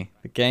backwards for me.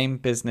 The Game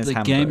Business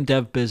Handbook. The Game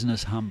Dev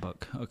Business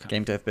Handbook. Okay.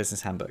 Game Dev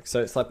Business Handbook.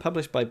 So it's like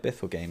published by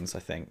Bithell Games, I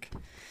think.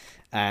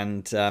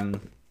 And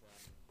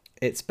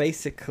it's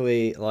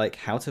basically like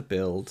how to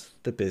build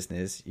the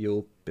business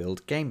you'll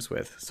build games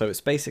with. So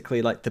it's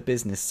basically like the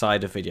business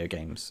side of video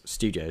games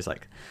studios,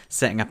 like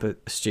setting up a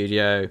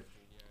studio,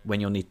 when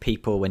you'll need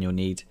people, when you'll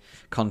need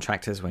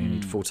contractors, when you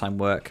need full-time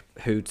work,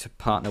 who to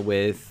partner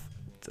with,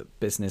 the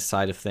business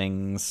side of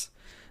things,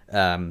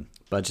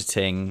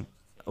 budgeting,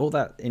 all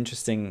that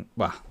interesting.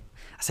 Well,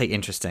 I say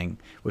interesting.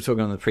 We're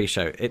talking on the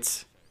pre-show.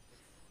 It's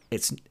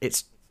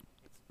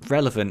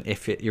relevant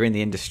if you're in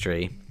the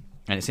industry,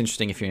 and it's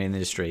interesting if you're in the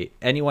industry.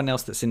 Anyone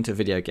else that's into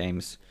video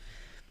games,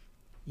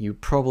 you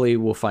probably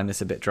will find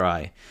this a bit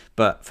dry.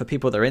 But for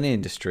people that are in the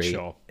industry,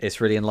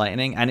 It's really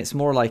enlightening, and it's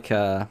more like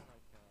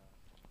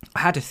I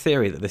had a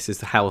theory that this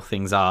is how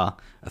things are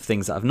of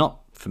things that I'm not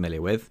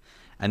familiar with,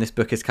 and this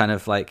book is kind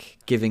of like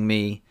giving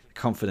me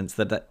confidence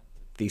that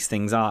these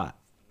things are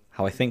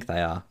how I think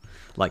they are,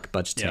 like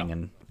budgeting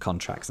and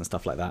contracts and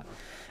stuff like that,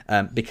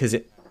 because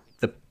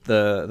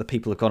the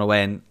people have gone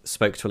away and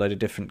spoke to a load of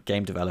different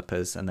game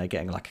developers, and they're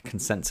getting like a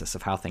consensus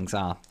of how things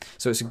are.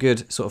 So it's a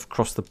good sort of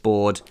across the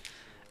board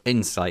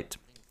insight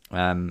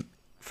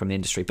from the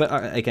industry.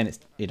 But again,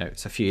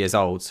 it's a few years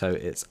old, so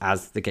it's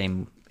as the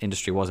game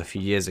industry was a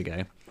few years ago.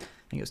 I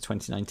think it was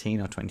 2019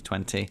 or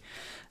 2020.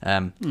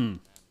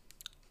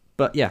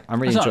 But yeah, I'm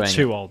really enjoying it. It's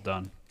not too old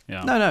done.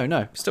 Yeah.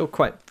 No. Still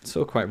quite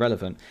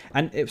relevant.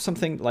 And it's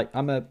something like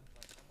I'm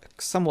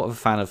somewhat of a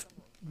fan of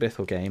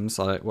Bithell games.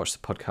 I watch the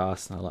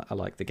podcast and I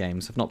like the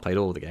games. I've not played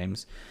all the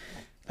games.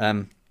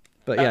 But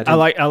yeah, I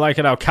like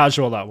it how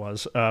casual that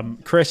was.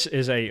 Chris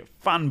is a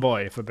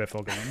fanboy for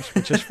Bithell games,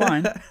 which is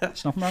fine.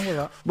 There's nothing wrong with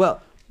that.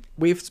 Well,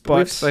 we've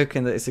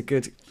spoken that it's a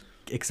good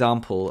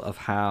example of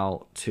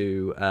how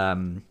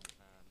to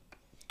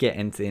get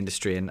into the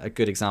industry and a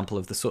good example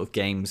of the sort of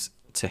games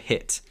to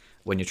hit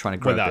when you're trying to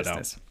grow a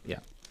business.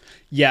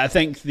 Yeah, I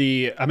think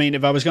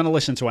if I was going to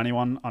listen to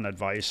anyone on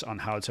advice on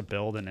how to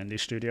build an indie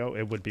studio,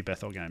 it would be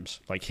Bithell Games.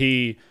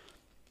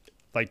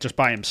 Just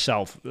by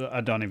himself,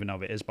 I don't even know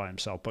if it is by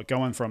himself, but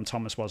going from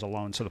Thomas Was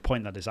Alone to the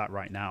point that is at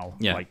right now,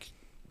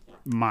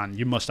 man,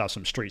 you must have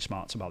some street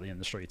smarts about the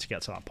industry to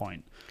get to that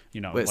point.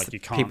 You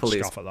can't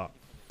scoff at that.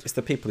 It's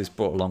the people he's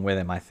brought along with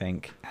him, I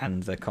think,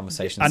 and the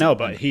conversations. I know,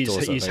 but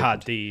he's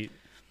had the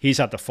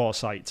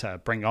foresight to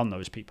bring on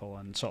those people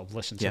and sort of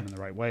listen to them in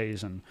the right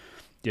ways. And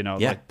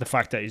like the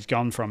fact that he's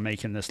gone from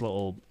making this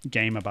little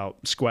game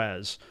about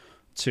squares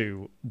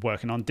to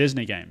working on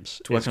Disney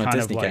games, going to Disneyland,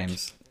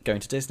 going on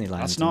the Disney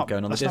rides. That's not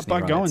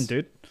bad going,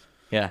 dude.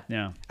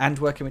 Yeah, and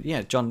working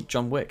with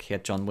John Wick. He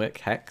had John Wick,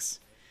 Hex.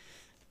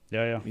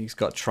 Yeah. He's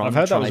got Tron. I've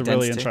heard Tron that was Identity. a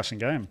really interesting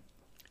game.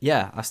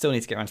 Yeah, I still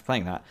need to get around to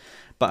playing that.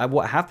 But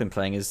what I have been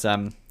playing is,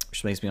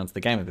 which leads me on to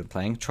the game I've been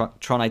playing,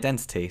 Tron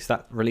Identity. So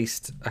that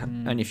released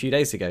only a few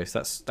days ago.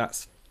 So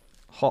that's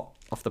hot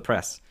off the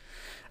press.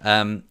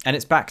 And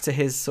it's back to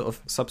his sort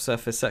of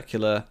subsurface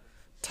circular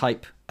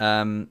type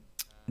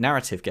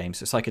narrative game.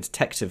 So it's like a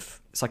detective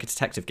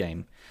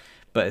game,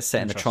 but it's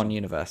set in the Tron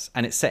universe,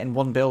 and it's set in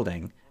one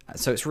building.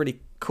 So it's really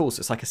cool. So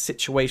it's like a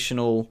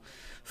situational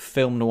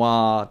film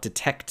noir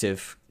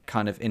detective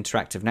kind of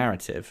interactive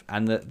narrative,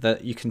 and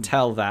that you can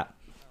tell that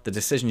the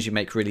decisions you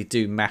make really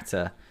do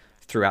matter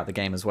throughout the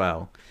game as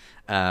well.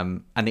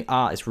 And the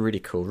art is really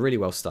cool, really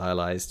well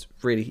stylized,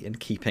 really in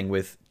keeping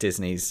with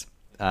Disney's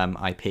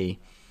IP.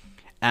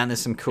 And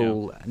there's some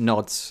cool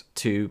nods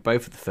to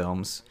both of the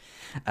films.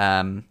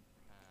 And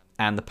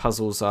the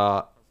puzzles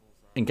are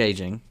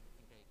engaging.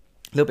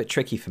 A little bit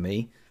tricky for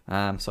me,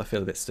 so I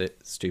feel a bit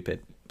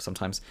stupid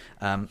sometimes.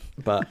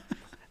 But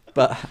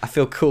I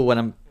feel cool when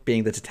I'm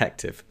being the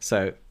detective.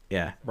 So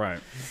yeah, right.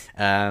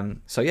 I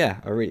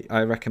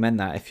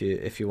recommend that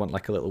if you want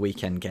like a little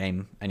weekend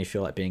game and you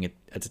feel like being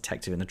a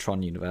detective in the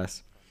Tron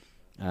universe.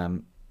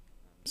 It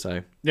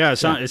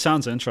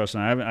sounds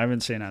interesting. I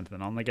haven't seen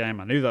anything on the game.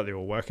 I knew that they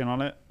were working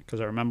on it because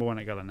I remember when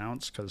it got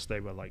announced because they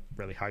were like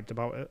really hyped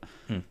about it.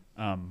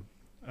 I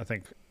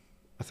think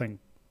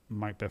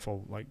Mike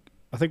Bithell,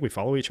 I think we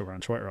follow each other on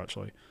Twitter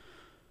actually.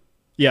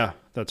 Yeah,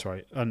 that's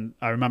right. And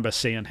I remember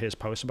seeing his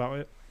post about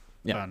it.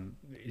 Yeah, and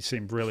he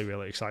seemed really,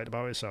 really excited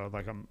about it. So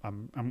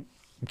I'm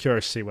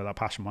curious to see where that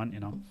passion went.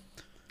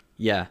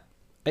 Yeah,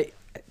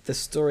 the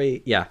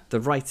story. Yeah, the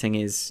writing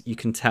is. You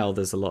can tell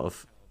there's a lot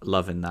of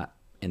love in the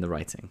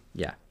writing.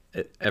 Yeah,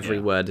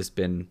 every word has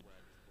been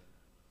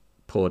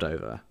poured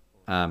over.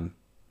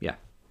 Yeah,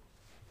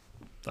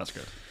 that's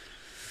good.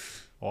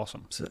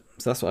 Awesome. So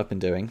that's what I've been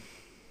doing.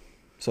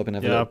 So I've been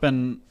having. I've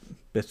been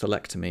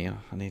Bithelectomy.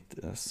 I need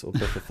a sort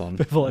of Bitheathon.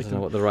 I don't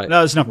know what the right. No,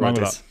 there's nothing wrong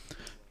with that.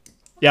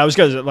 Yeah, I was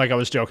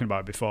joking about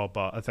it before,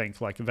 but I think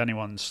if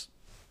anyone's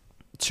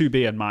to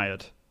be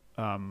admired,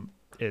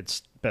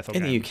 it's Bithell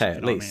in Games, the UK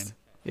at least.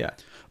 Yeah,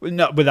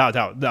 no, without a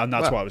doubt, and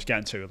that's what I was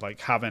getting to.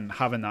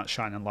 Having that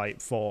shining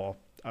light for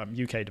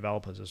UK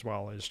developers as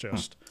well is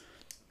just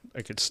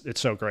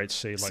it's so great to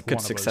see. It's a good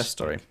success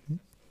story.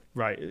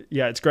 Right.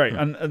 Yeah, it's great.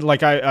 And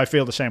I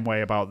feel the same way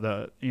about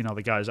the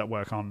guys that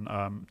work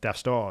on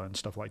Death's Door and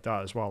stuff like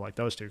that as well. Like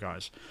those two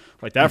guys,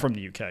 they're from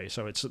the UK,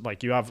 so it's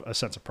you have a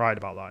sense of pride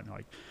about that. And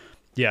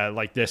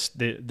this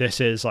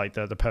is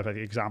the perfect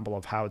example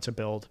of how to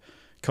build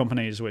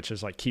companies, which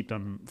is keep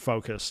them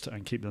focused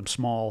and keep them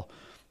small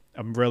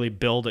and really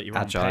build at your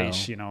agile. Own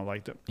pace.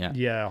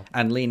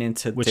 And lean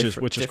into which is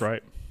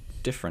great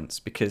difference,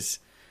 because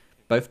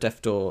both Death's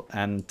Door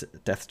and a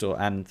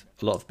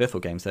lot of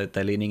Bithell games,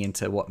 they're leaning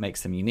into what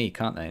makes them unique,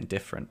 aren't they, and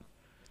different.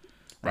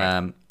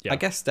 Right. I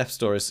guess Death's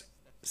Door is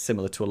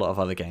similar to a lot of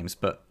other games,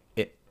 but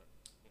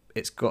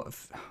it's got,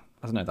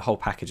 I don't know, the whole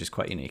package is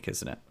quite unique,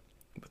 isn't it?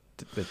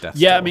 With Death's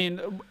Door. I mean,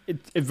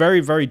 it very,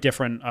 very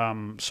different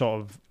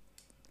sort of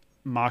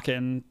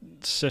marketing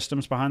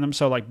systems behind them.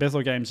 So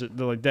Bithell games,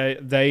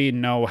 they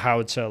know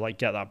how to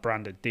get that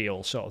branded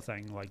deal sort of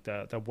thing.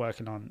 They're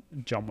working on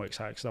John Wick's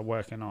Hex, they're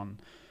working on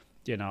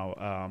the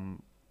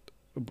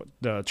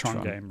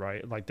Tron game,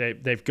 right?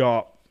 They've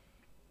got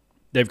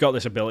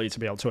this ability to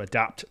be able to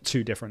adapt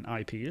to different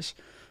IPs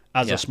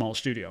as a small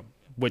studio,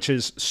 which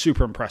is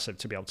super impressive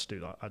to be able to do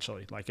that.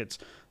 Actually,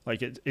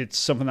 it's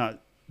something that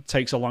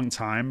takes a long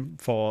time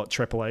for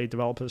AAA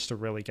developers to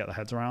really get their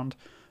heads around,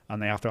 and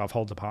they have to have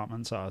whole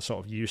departments that are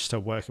sort of used to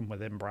working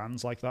within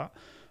brands like that.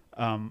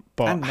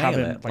 But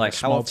having a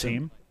small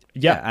team,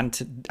 and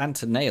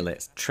to nail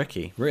it's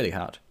tricky, really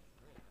hard.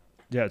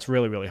 Yeah, it's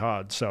really, really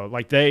hard. So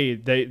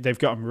they've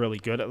gotten really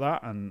good at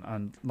that,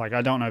 and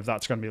I don't know if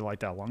that's going to be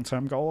their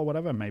long-term goal or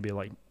whatever. Maybe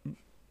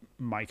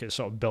Mike is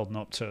sort of building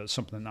up to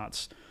something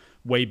that's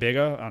way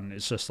bigger, and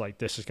it's just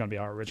this is going to be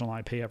our original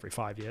IP every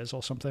 5 years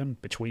or something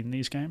between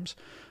these games.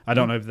 I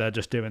don't know if they're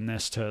just doing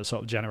this to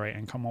sort of generate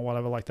income or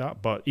whatever like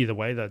that, but either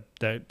way,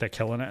 they're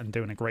killing it and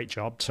doing a great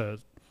job to,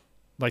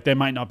 they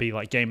might not be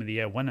Game of the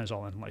Year winners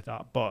or anything like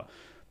that, but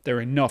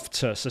they're enough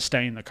to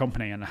sustain the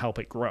company and help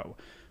it grow.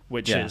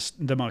 which is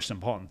the most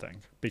important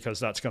thing, because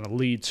that's going to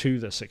lead to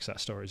the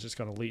success stories. It's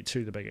going to lead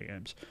to the bigger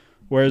games.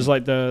 Whereas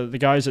like the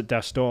guys at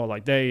Death's Door,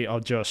 like they are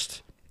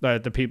just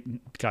the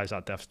guys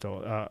at Death's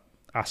Door,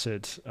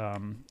 Acid. I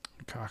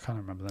can't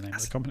remember the name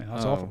of the company.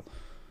 That's awful.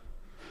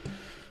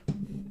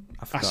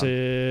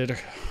 Acid.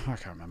 I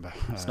can't remember.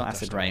 It's not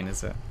Acid Rain,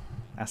 is it?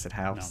 Acid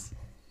House.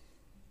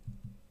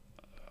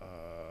 No.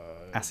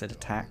 Acid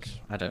Attack.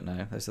 I don't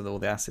know. Those are all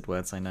the acid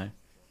words I know.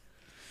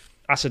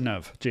 Acid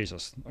Nerve.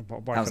 Jesus,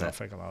 why could I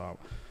figure that out?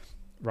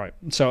 Right.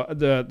 So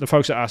the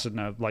folks at Acid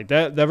Nerve, like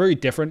they're very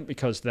different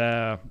because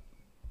they're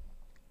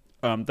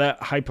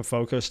hyper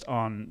focused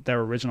on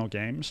their original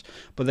games,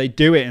 but they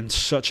do it in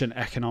such an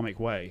economic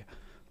way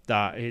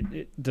that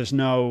there's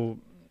no,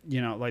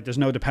 there's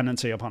no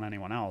dependency upon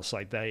anyone else.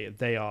 Like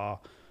they are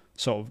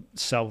sort of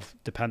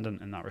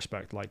self-dependent in that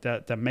respect. Like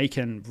they're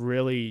making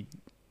really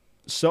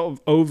sort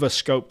of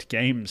over-scoped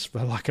games, for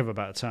lack of a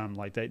better term.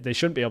 Like they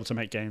shouldn't be able to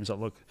make games that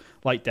look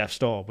like Death's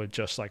Door with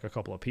just like a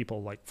couple of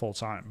people like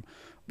full-time.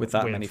 With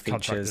that many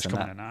features and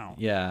coming in and out.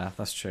 Yeah,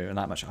 that's true, and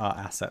that much art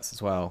assets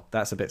as well.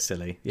 That's a bit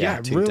silly.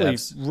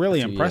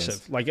 Really impressive.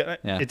 Years. Like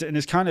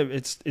it's kind of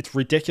it's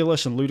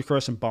ridiculous and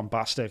ludicrous and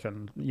bombastic,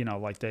 and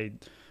like they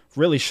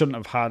really shouldn't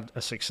have had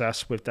a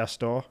success with Death's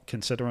Door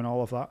considering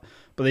all of that,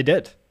 but they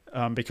did,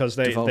 because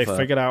they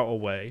figured out a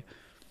way.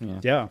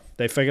 Yeah,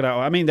 they figured out.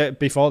 I mean,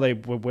 before they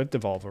were with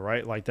Devolver,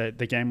 right? Like the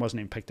game wasn't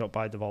even picked up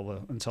by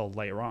Devolver until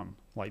later on.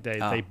 Like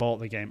they bought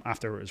the game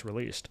after it was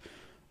released,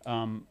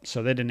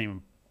 so they didn't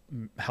even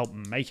help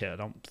them make it. I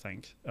don't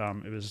think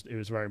it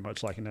was very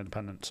much like an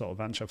independent sort of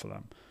venture for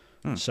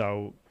them.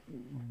 So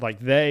like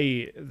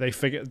they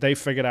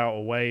figured out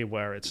a way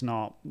where it's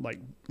not like,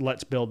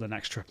 let's build the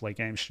next AAA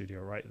game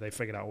studio, right? They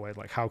figured out a way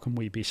like, how can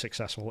we be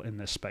successful in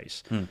this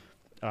space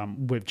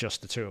with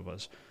just the two of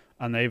us,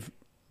 and they've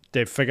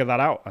figured that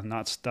out, and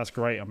that's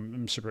great.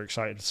 I'm super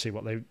excited to see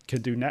what they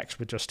could do next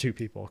with just two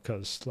people,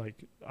 because like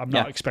I'm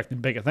not expecting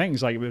bigger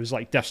things. Like if it was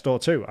like Death's Door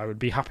 2, I would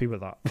be happy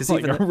with that.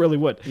 Like, I really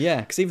would.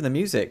 Yeah, because even the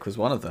music was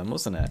one of them,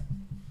 wasn't it?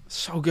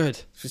 So good.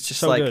 It's just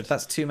so like good.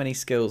 That's too many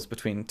skills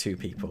between two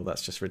people.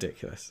 That's just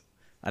ridiculous,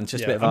 and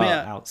just a bit of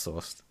art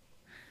outsourced.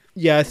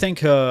 Yeah, I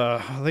think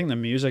the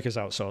music is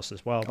outsourced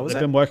as well. But they've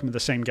been working with the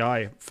same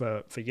guy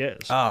for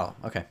years. Oh,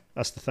 okay.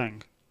 That's the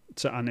thing.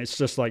 So, and it's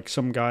just like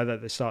some guy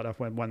that they started off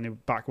when they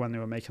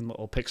were making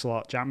little pixel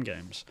art jam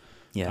games,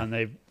 and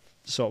they've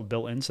sort of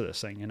built into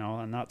this thing,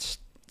 and it's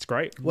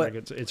great. Like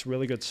it's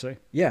really good to see.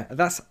 Yeah,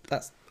 that's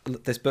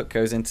this book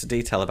goes into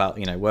detail about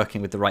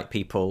working with the right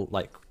people.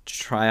 Like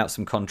try out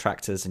some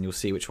contractors, and you'll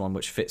see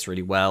which fits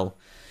really well.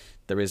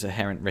 There is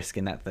inherent risk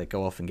in that they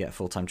go off and get a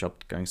full-time job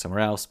going somewhere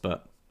else,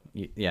 but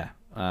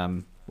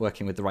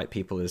working with the right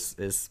people is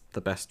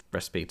the best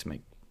recipe to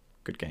make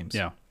good games.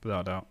 Yeah,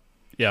 without a doubt.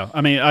 Yeah,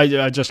 I mean,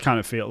 I just kind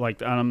of feel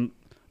like, and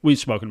we've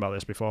spoken about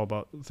this before,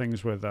 but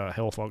things with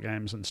Hillfolk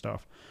games and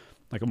stuff.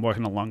 Like I'm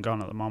working on Long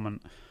Gone at the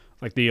moment.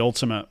 Like the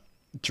ultimate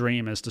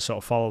dream is to sort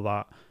of follow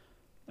that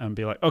and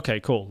be like, okay,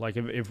 cool. Like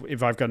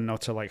if I've got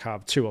enough to like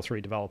have 2 or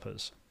 3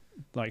 developers,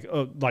 like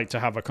to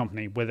have a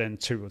company within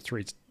 2 or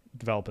 3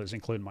 developers,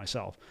 including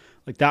myself,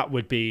 like that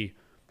would be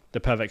the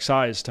perfect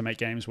size to make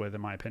games with, in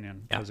my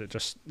opinion, because it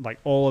just like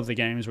all of the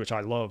games which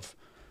I love.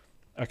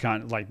 I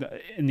kind of like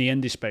in the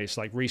indie space,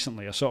 like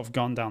recently, I've sort of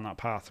gone down that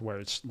path where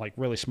it's like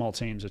really small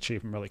teams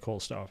achieving really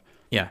cool stuff.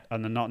 Yeah.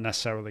 And they're not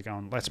necessarily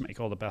going, let's make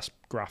all the best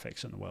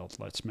graphics in the world.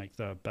 Let's make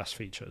the best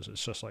features.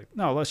 It's just like,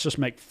 no, let's just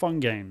make fun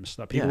games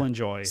that people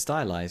enjoy.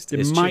 Stylized.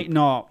 They might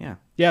not,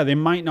 they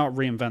might not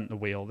reinvent the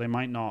wheel. They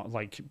might not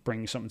like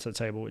bring something to the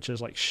table which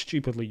is like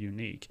stupidly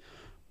unique,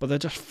 but they're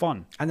just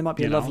fun. And there might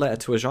be a love letter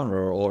to a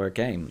genre or a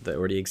game that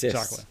already exists.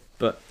 Exactly.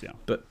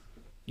 But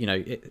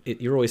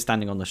you're always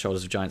standing on the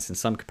shoulders of giants in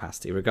some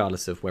capacity,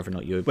 regardless of whether or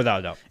not you're.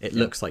 Without a doubt, it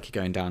looks like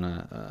you're going down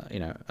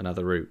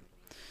another route.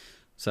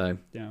 So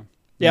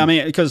I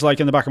mean, because like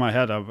in the back of my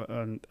head,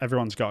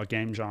 everyone's got a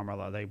game genre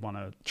that they want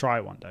to try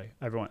one day.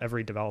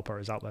 Every developer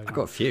is out there. I've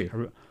got a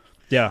few.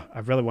 I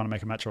really want to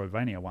make a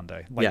Metroidvania one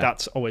day. Like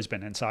that's always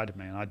been inside of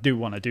me, and I do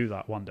want to do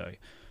that one day.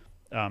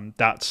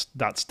 That's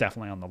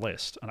definitely on the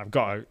list, and I've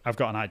got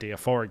an idea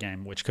for a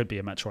game which could be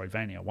a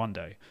Metroidvania one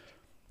day.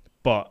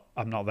 But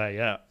I'm not there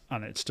yet,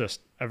 and it's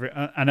just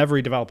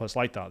every developer's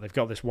like that. They've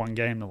got this one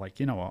game. They're like,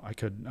 you know what, I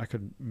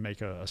could make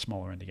a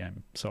smaller indie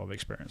game sort of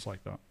experience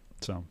like that.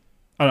 So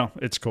I don't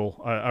know, it's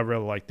cool. I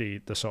really like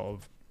the sort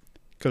of,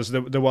 because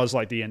there was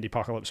like the indie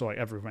apocalypse, so like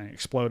everything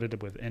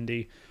exploded with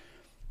indie.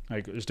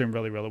 Like it was doing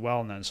really really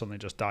well, and then suddenly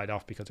just died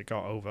off because it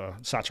got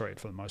oversaturated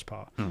for the most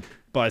part.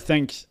 But I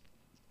think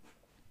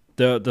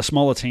the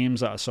smaller teams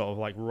that are sort of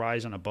like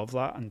rising above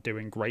that and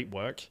doing great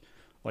work.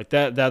 Like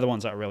they're the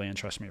ones that really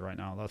interest me right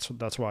now.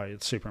 That's why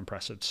it's super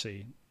impressive to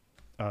see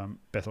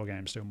Bithell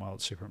Games doing well.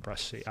 It's super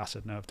impressive to see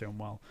Acid Nerve doing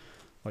well.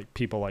 Like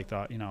people like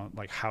that,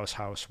 like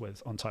House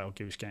with Untitled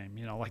Goose Game.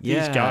 Like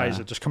these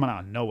guys are just coming out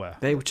of nowhere.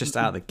 They were just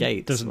out of the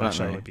gate. Doesn't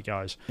necessarily be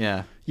guys.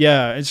 Yeah.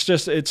 It's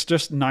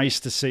just nice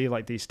to see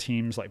like these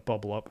teams like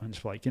bubble up and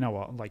just like, you know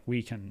what, like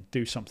we can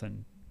do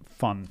something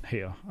fun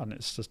here, and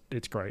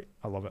it's great.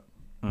 I love it.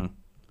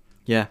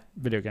 Yeah,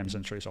 video games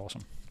industry is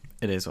awesome.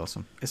 it is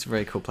awesome. It's a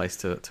very cool place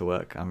to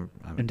work.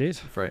 Indeed.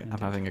 I'm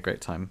having a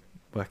great time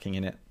working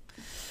in it.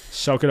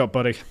 Soak it up,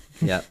 buddy.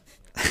 Yeah.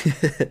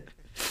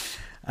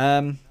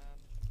 So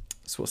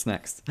what's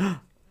next?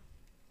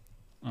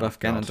 Buff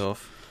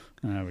Ganondorf.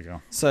 There we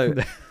go. So,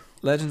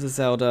 Legends of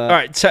Zelda. All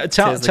right,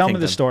 tell me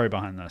Kingdom. the story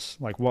behind this.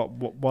 Like,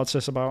 what's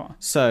this about?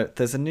 So,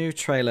 there's a new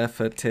trailer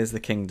for Tears of the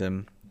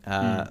Kingdom,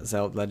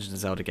 Legends of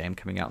Zelda game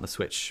coming out on the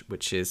Switch,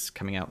 which is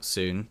coming out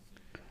soon.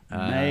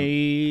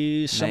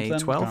 May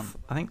 12th,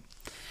 I think.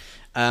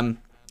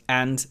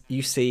 And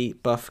you see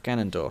Buff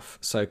Ganondorf.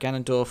 So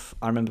Ganondorf,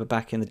 I remember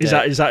back in the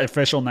day. Is that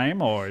official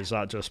name, or is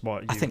that just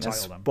what you I think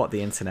that's titled him? what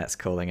the internet's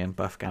calling him,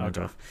 Buff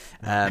Ganondorf.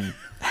 Okay.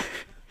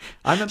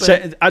 I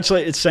remember.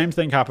 Actually, it's same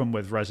thing happened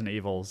with Resident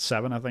Evil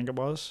 7, I think it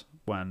was,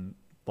 when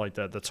like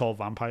the tall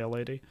vampire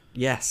lady.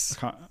 Yes.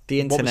 The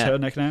internet. What was her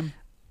nickname?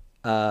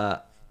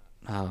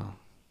 Oh.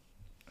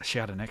 She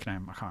had a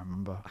nickname. I can't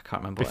remember.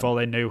 Before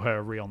they knew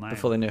her real name.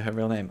 Before they knew her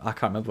real name. I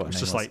can't remember what her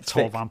name was. It's just like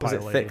tall vampire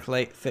lady.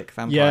 Thick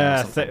vampire.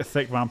 Yeah,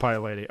 thick vampire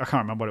lady. I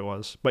can't remember what it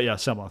was. But yeah,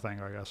 similar thing,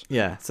 I guess.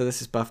 Yeah, so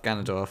this is Buff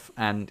Ganondorf.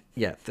 And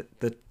yeah,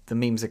 the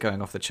memes are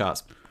going off the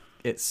charts.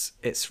 It's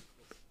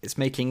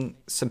making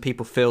some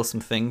people feel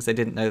some things they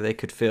didn't know they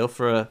could feel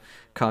for a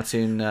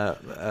cartoon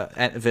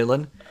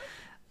villain.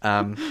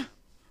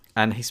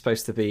 And he's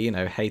supposed to be,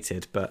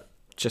 hated, but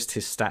just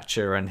his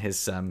stature and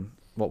his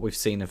what we've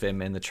seen of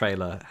him in the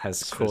trailer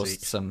has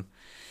caused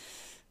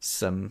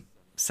some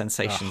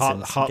sensations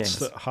in some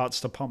games.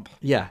 Hearts to pump.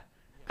 Yeah,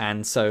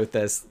 and so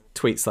there's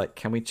tweets like,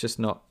 "Can we just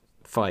not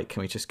fight? Can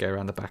we just go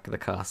around the back of the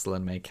castle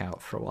and make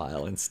out for a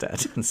while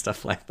instead?" and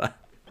stuff like that.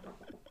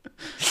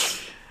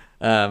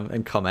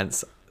 And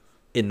comments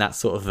in that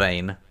sort of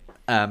vein,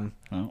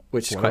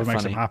 which is quite funny.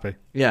 Makes him happy.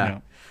 Yeah.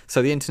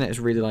 So the internet is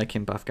really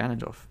liking Buff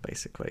Ganondorf.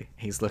 Basically,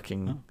 he's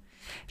looking. Oh.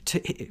 Do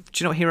you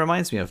know what he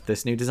reminds me of?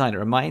 This new design. It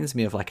reminds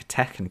me of like a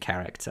Tekken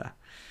character,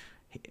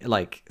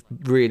 like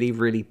really,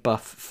 really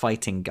buff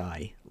fighting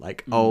guy,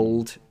 like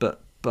old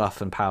but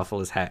buff and powerful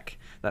as heck.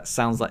 That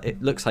sounds like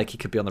it looks like he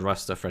could be on the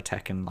roster for a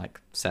Tekken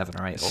like 7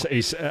 or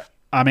 8.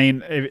 I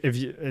mean,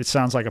 it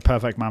sounds like a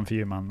perfect man for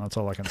you, man. That's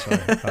all I can say.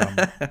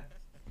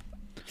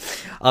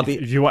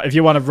 If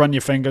you want to run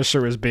your fingers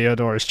through his beard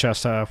or his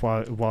chest hair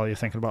while you're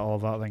thinking about all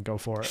of that, then go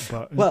for it.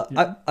 But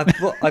yeah.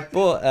 I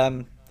bought.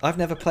 I've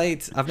never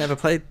played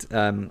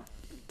Legends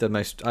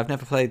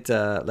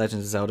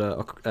of Zelda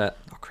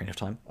Ocarina of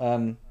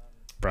Time.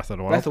 Breath of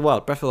the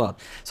Wild.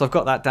 So I've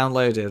got that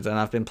downloaded and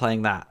I've been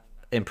playing that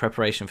in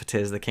preparation for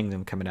Tears of the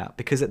Kingdom coming out,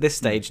 because at this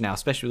stage now,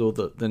 especially with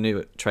all the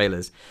new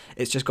trailers,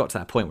 it's just got to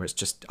that point where it's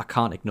just I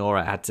can't ignore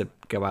it. I had to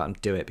go out and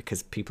do it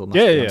because people must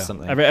be on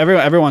something.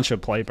 Everyone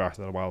should play Breath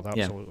of the Wild,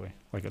 absolutely.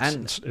 Yeah. Like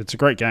it's a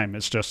great game.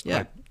 It's just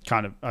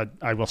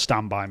I will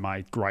stand by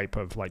my gripe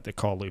of like the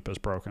core loop is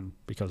broken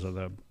because of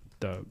the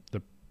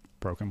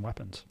broken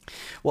weapons.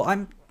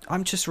 Well,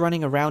 I'm just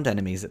running around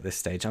enemies at this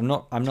stage. I'm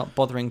not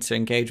bothering to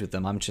engage with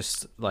them. I'm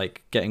just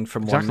like getting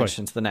from one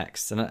mission to the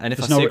next. And if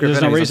there's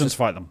no reason to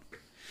fight them.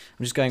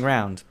 I'm just going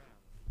around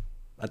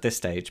at this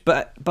stage.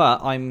 But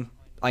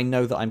I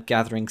know that I'm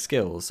gathering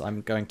skills.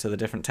 I'm going to the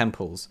different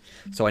temples,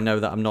 so I know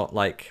that I'm not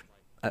like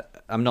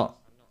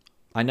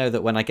I know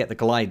that when I get the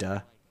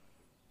glider,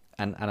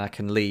 and I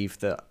can leave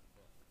the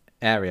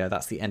area,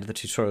 that's the end of the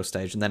tutorial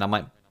stage, and then I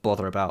might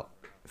bother about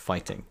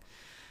fighting.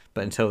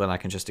 But until then, I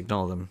can just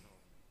ignore them.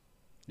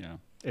 Yeah.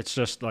 It's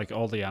just like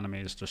all the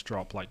enemies just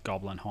drop like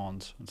goblin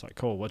horns. It's like,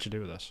 cool, what'd you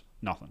do with this?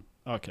 Nothing.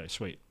 Okay,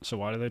 sweet. So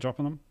why are they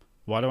dropping them?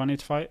 Why do I need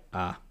to fight?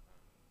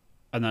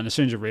 And then as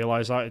soon as you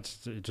realize that,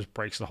 it just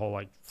breaks the whole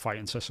like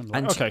fighting system.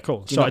 Like, okay,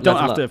 cool. So I don't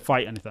have to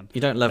fight anything.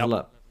 You don't level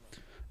up.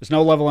 There's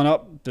no leveling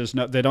up.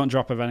 They don't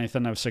drop of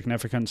anything of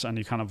significance, and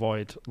you can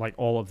avoid like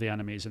all of the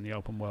enemies in the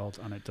open world,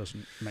 and it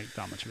doesn't make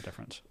that much of a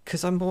difference.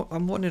 Because I'm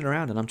wandering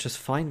around and I'm just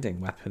finding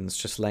weapons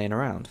just laying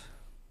around.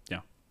 Yeah,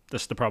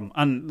 that's the problem.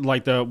 And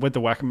like with the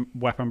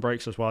weapon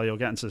breaks as well, you'll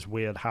get into this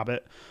weird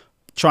habit.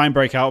 Try and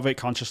break out of it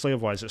consciously,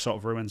 otherwise it sort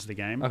of ruins the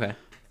game. Okay.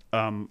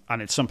 And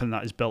it's something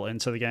that is built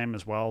into the game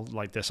as well,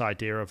 like this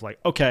idea of like,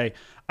 okay,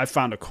 I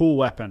found a cool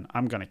weapon,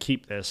 I'm going to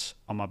keep this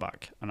on my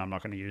back, and I'm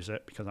not going to use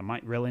it because I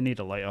might really need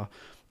it later.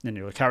 Then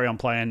you'll carry on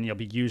playing, you'll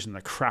be using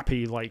the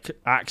crappy like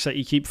axe that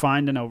you keep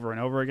finding over and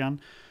over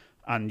again,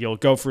 and you'll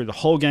go through the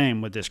whole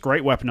game with this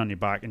great weapon on your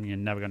back, and you're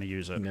never going to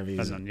use it.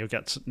 Then you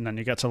get to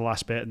the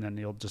last bit, and then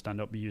you'll just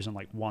end up using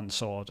like one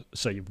sword,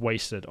 so you've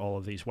wasted all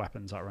of these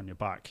weapons that are on your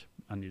back,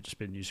 and you've just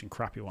been using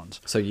crappy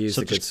ones. So use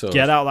the good sword.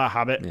 Get out of that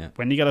habit. Yeah.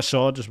 When you get a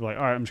sword, just be like,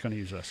 all right, I'm just going to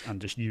use this,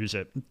 and just use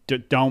it.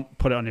 Don't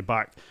put it on your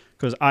back,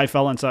 because I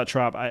fell into that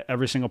trap.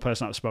 Every single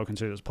person I've spoken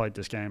to that's played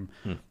this game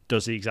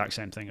does the exact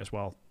same thing as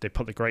well. They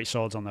put the great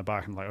swords on their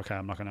back and like, okay,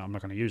 I'm not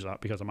gonna use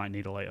that because I might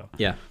need it later.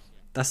 Yeah.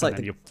 That's and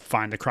then you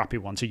find the crappy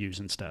one to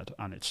use instead,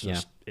 and it's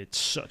just it's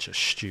such a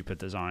stupid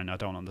design. I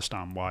don't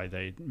understand why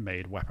they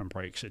made weapon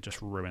breaks. It just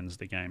ruins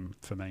the game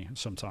for me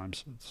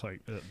sometimes. It's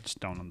like I just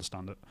don't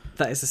understand it.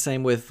 That is the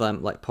same with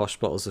like posh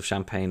bottles of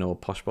champagne or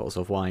posh bottles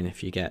of wine.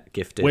 If you get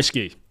gifted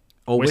whiskey,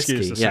 Or whiskey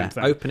is the yeah. same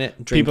thing. Open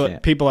it, drink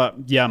it. People are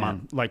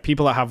man. Like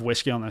people that have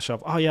whiskey on their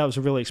shelf. Oh yeah, it was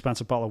a really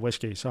expensive bottle of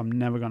whiskey, so I'm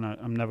never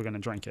gonna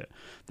drink it.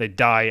 They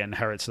die and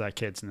inherit to their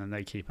kids, and then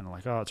they keep and they're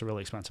like, oh, it's a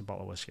really expensive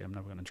bottle of whiskey. I'm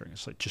never gonna drink it.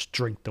 It's like just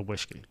drink the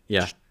whiskey.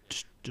 Yeah.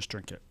 Just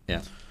drink it.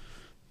 Yeah.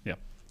 Yeah.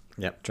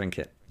 Yep. Drink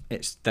it.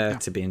 It's there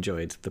to be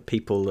enjoyed. The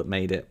people that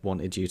made it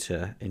wanted you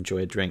to enjoy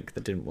a drink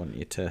that didn't want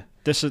you to.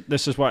 This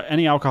is why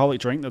any alcoholic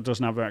drink that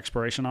doesn't have an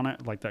expiration on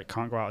it, like that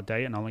can't go out of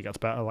date and only gets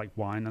better, like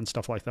wine and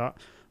stuff like that,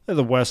 they're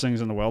the worst things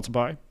in the world to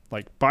buy.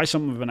 Like buy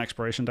something with an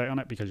expiration date on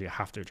it because you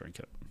have to drink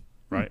it,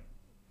 right?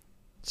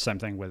 Same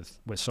thing with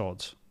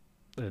swords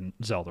in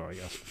Zelda, I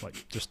guess.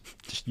 Like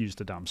just use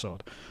the damn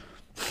sword.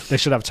 They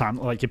should have time.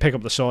 Like you pick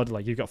up the sword,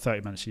 like you've got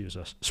 30 minutes to use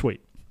this. Sweet.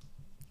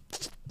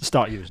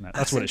 Start using it.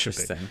 That's what it should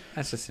be.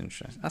 That's just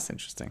interesting. That's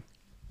interesting.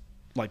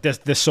 Like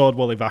this sword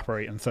will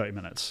evaporate in 30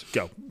 minutes.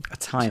 Go. A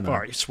timer. All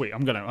right, sweet.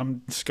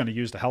 I'm just gonna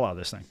use the hell out of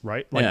this thing,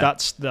 right? Like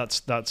that's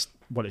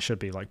what it should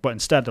be like. But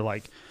instead they're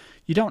like,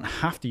 you don't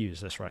have to use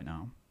this right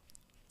now.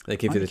 They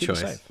give you the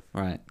choice.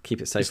 Right.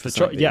 Keep it safe for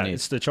something. Yeah,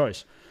 it's the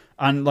choice.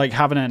 And like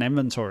having an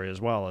inventory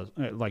as well.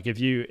 Like if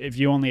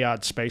you only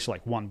had space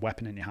like one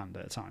weapon in your hand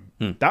at a time,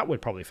 that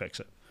would probably fix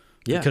it.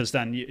 Yeah. Because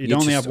then you'd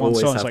only have one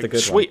sword. It's like,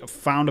 sweet,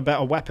 found a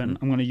better weapon.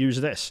 I'm going to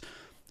use this.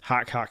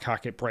 Hack,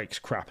 it breaks.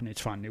 Crap, I need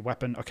to find a new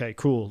weapon. Okay,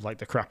 cool. Like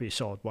the crappy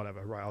sword,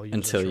 whatever. Right, I'll use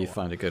until you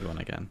find a good one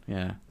again.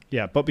 Yeah.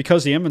 Yeah, but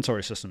because the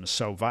inventory system is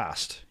so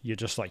vast, you're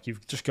just like,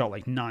 you've just got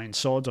like 9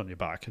 swords on your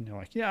back, and you're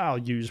like, yeah, I'll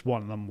use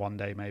one of them one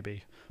day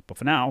maybe. But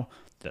for now,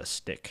 they're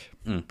stick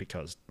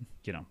because,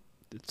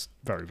 it's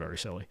very, very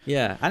silly.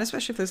 Yeah, and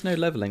especially if there's no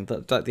leveling,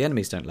 the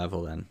enemies don't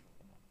level then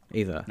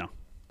either. No,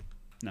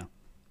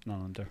 none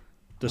of them do.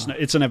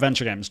 It's an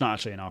adventure game. It's not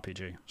actually an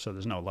RPG, so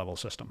there's no level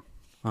system.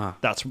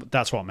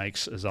 That's what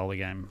makes a Zelda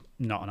game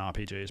not an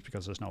RPG, is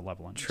because there's no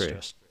leveling. True.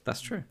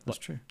 That's true. That's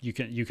true. You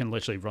can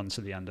literally run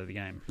to the end of the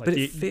game. Like but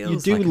it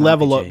feels you do like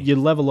level an RPG. up. You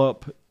level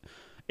up.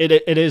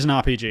 It is an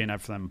RPG and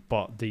everything,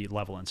 but the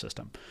leveling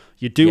system.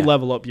 You do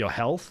level up your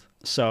health.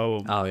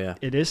 So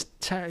it is.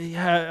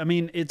 I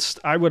mean,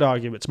 I would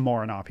argue it's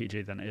more an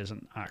RPG than it is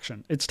an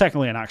action. It's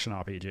technically an action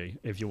RPG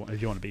if you want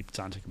to be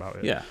pedantic about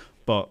it. Yeah.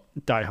 But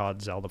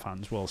diehard Zelda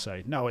fans will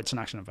say, no, it's an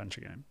action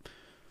adventure game.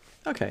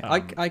 Okay,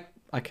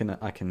 I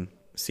can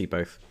see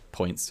both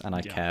points, and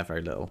I care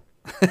very little.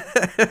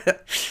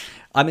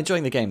 I'm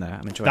enjoying the game though.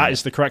 I'm enjoying. That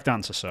is the correct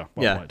answer, sir.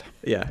 Well played.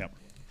 Yeah.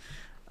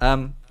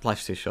 Yep.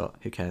 Life's too short.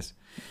 Who cares?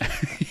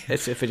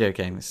 It's a video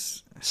game.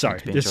 Sorry,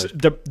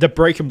 the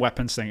breaking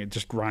weapons thing, it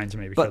just grinds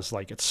me because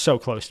it's so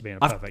close to being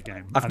a perfect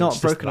game. I've not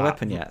broken a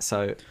weapon yet,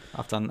 so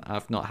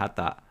I've not had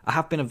that. I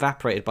have been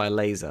evaporated by a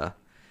laser,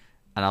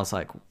 and I was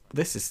like,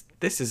 this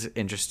is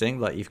interesting.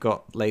 Like you've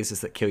got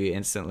lasers that kill you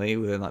instantly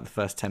within like the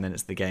first 10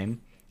 minutes of the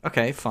game.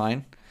 Okay,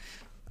 fine.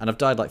 And I've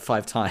died like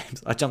 5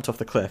 times. I jumped off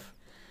the cliff.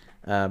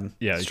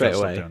 Straight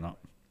away. Doing that.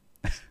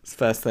 It's the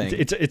first thing.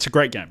 It's a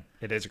great game.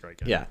 It is a great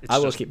game. Yeah, I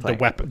will keep playing.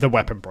 The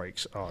weapon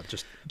breaks. Oh,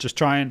 just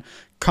try and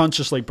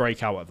consciously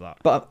break out of that.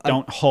 But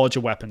don't hoard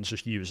your weapons.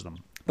 Just use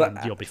them, and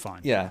you'll be fine.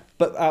 Yeah,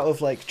 but out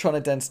of like Tron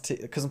Identity,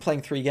 because I'm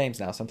playing 3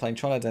 games now, so I'm playing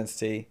Tron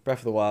Identity, Breath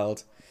of the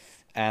Wild,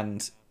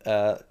 and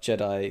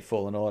Jedi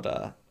Fallen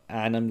Order,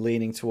 and I'm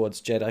leaning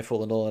towards Jedi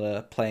Fallen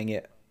Order, playing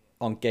it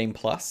on Game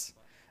Plus.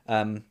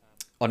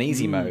 On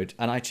easy mode,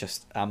 and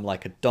I'm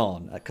like a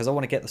don because I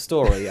want to get the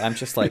story. I'm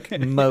just like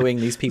mowing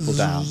these people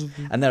down,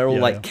 and they're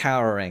all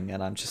cowering,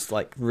 and I'm just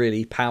like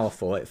really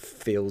powerful. It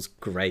feels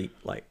great.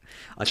 Like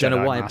I don't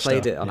know why I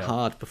played it on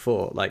hard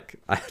before. Like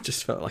I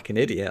just felt like an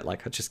idiot.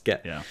 Like I just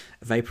get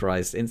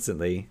vaporized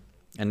instantly,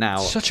 and now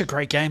such a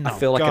great game. Though. I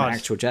feel like an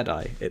actual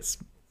Jedi. It's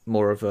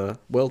more of a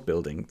world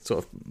building,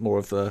 sort of more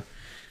of the.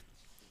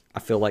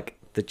 I feel like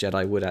the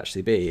Jedi would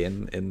actually be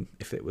in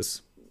if it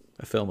was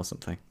a film or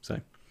something.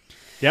 So.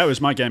 Yeah, it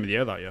was my game of the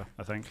year that year,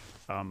 I think.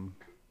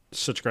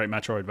 Such a great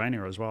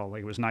Metroidvania as well.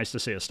 Like, it was nice to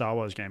see a Star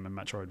Wars game in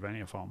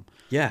Metroidvania form.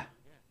 Yeah.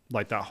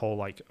 Like that whole,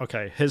 like,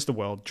 okay, here's the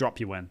world, drop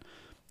you in,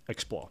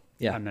 explore.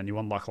 Yeah. And then you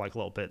unlock, like,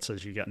 little bits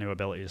as you get new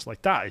abilities.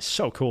 Like, that is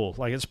so cool.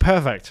 Like, it's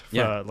perfect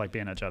for, like,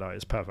 being a Jedi.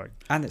 It's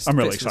perfect. And I'm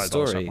really excited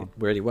about the story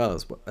really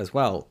well as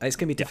well. It's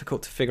going to be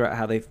difficult to figure out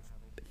how they've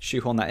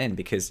shoehorned that in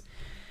because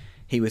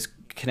he was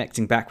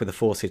connecting back with the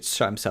Force. He'd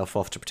shut himself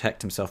off to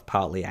protect himself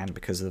partly and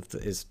because of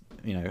his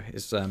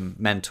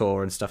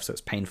mentor and stuff, so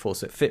it's painful.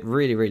 So it fit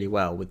really, really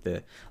well with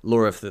the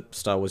lore of the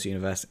Star Wars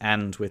universe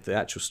and with the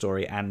actual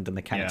story and the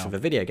mechanics of a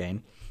video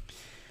game.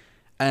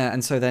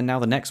 And so then now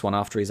the next one,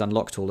 after he's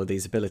unlocked all of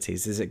these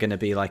abilities, is it going to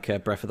be like a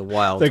Breath of the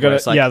Wild? They're going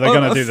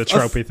to do the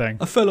tropey thing.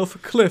 I fell off a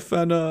cliff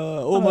and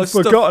all my stuff.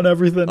 I've forgotten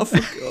everything.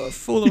 I've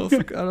fallen off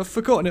and I've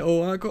forgotten it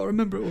all. I've got to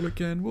remember it all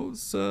again. What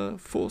was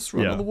Force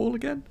run on the wall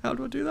again? How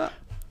do I do that?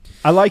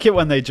 I like it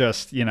when they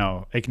just,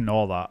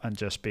 ignore that and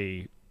just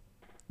be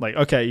like,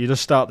 okay, you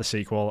just start the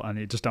sequel and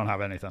you just don't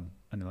have anything.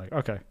 And you're like,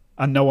 okay.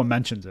 And no one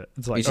mentions it.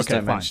 It's like, you just okay,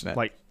 don't fine. mention it.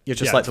 Like, you're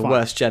just like the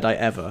worst Jedi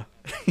ever.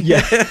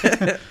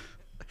 Yeah.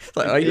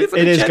 Like, are you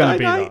it is going to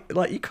be that.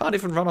 Like, you can't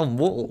even run on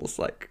walls.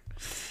 Like,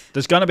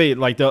 there's going to be,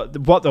 like,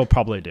 what they'll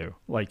probably do,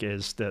 like,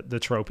 is the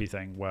tropey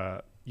thing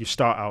where you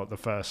start out the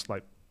first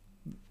like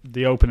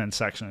the opening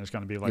section is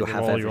going to be like with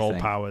all your old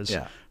powers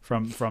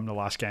from the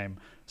last game.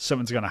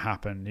 Something's going to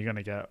happen. You're going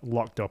to get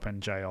locked up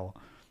in jail.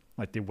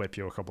 Like they whip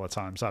you a couple of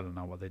times. I don't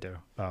know what they do.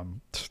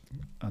 I'm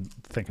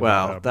thinking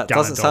about that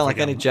doesn't sound like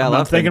any jail.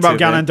 I'm thinking about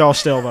Ganondorf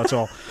still. That's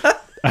all.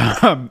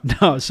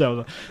 No,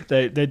 so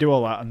they do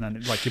all that, and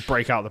then like you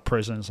break out of the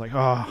prison. It's like,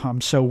 oh, I'm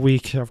so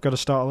weak. I've got to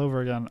start all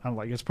over again. And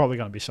like it's probably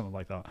going to be something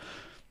like that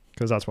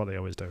because that's what they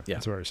always do. Yeah.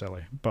 It's very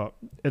silly, but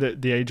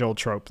the age-old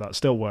trope that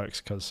still works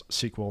because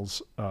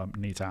sequels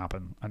need to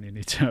happen, and you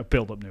need to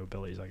build up new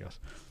abilities, I guess.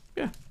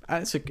 Yeah,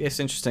 it's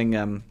interesting.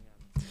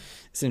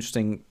 It's an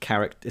interesting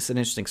character. It's an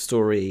interesting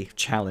story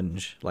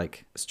challenge.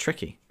 Like it's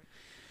tricky.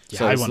 Yeah,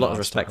 so there's a lot of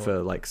respect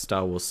for like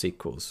Star Wars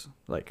sequels.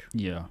 Like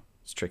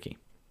it's tricky.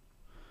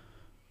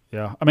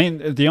 Yeah, I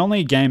mean the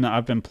only game that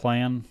I've been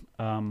playing,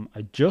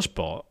 I just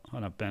bought,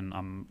 and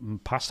I'm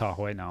past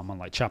halfway now. I'm on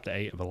like chapter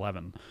 8 of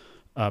 11.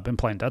 I've been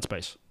playing Dead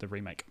Space, the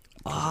remake.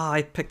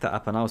 I picked that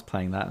up and I was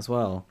playing that as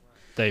well.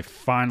 They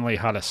finally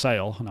had a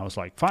sale, and I was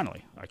like,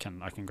 finally, I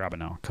can grab it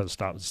now because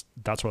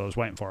that's what I was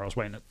waiting for. I was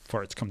waiting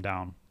for it to come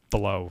down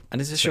below. And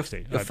is this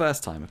 60. your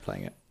first time of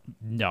playing it?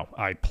 No,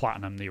 I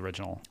platinumed the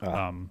original.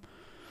 And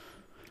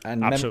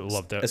absolutely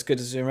loved it. As good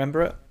as you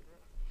remember it?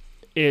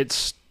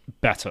 It's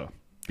better.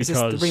 Is this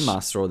the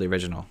remaster or the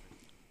original?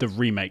 The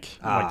remake.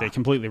 Like they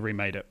completely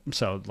remade it.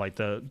 So like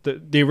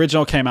the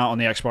original came out on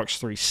the Xbox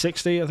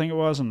 360, I think it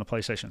was, and the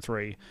PlayStation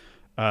 3.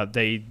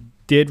 They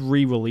did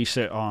re-release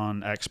it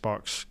on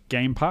Xbox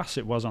Game Pass.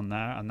 It was on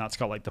there, and that's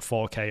got like the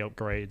 4K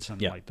upgrades and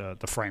like the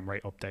frame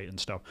rate update and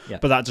stuff. Yeah.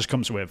 But that just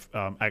comes with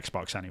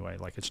Xbox anyway.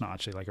 Like it's not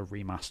actually like a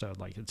remaster.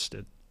 Like it's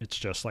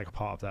just like a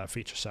part of their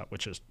feature set,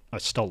 which is I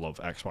still love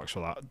Xbox for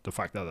that. The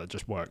fact that it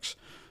just works,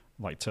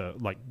 like to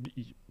like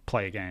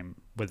play a game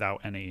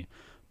without any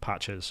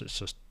patches. It's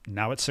just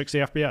now it's 60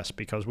 FPS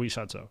because we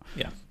said so.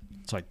 Yeah.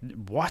 It's like,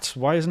 what?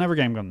 Why hasn't every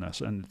game done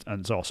this? And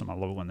it's awesome. I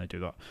love it when they do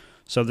that.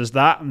 So there's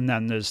that, and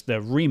then there's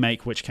the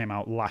remake, which came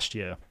out last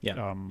year,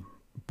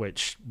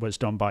 which was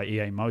done by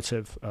EA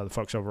Motive, the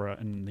folks over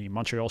in the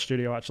Montreal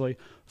studio, actually.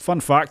 Fun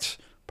fact,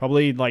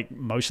 probably like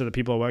most of the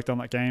people who worked on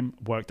that game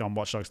worked on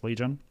Watch Dogs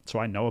Legion, so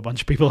I know a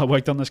bunch of people that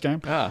worked on this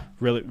game.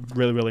 Really,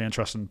 really, really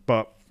interesting.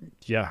 But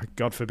yeah,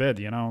 God forbid,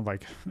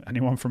 like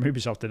anyone from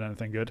Ubisoft did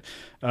anything good.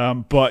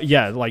 But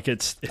yeah, like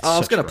it's I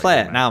was going to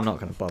play it. Now I'm not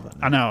going to bother.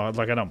 I know,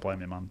 like I don't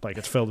blame you, man. Like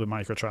it's filled with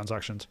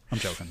microtransactions. I'm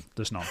joking.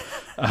 There's none.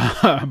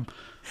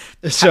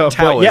 So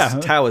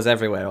towers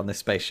everywhere on this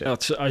spaceship.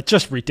 It's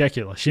just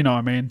ridiculous. You know what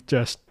I mean?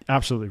 Just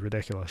absolutely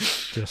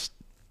ridiculous. Just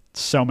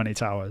so many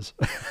towers.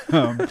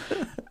 And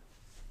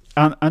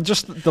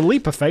just the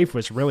leap of faith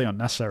was really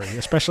unnecessary,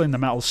 especially in the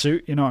metal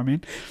suit. You know what I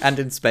mean? And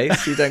in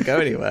space, you don't go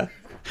anywhere.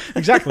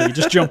 Exactly. You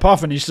just jump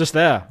off and he's just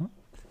there,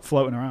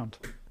 floating around.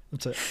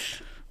 That's it.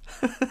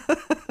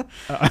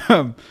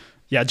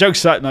 Yeah, jokes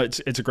aside, no,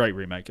 it's a great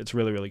remake. It's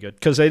really, really good.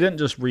 Because they didn't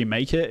just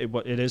remake it.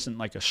 It isn't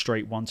like a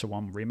straight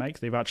one-to-one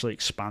remake. They've actually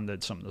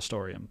expanded some of the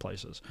story in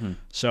places.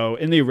 So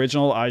in the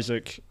original,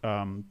 Isaac,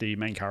 the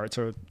main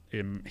character,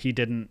 he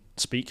didn't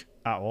speak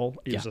at all.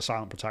 He was a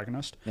silent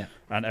protagonist. Yeah.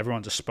 And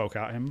everyone just spoke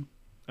at him.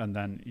 And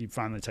then he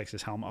finally takes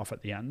his helmet off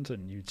at the end,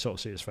 and you sort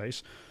of see his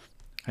face.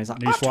 He's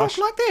like, I talk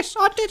like this.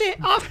 I did it.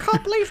 I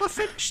can't believe I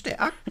finished it.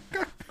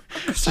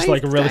 It's just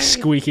like a really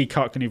squeaky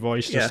Cockney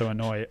voice just to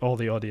annoy all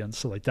the audience.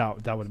 So like that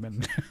would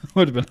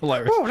have been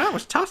hilarious. Oh, that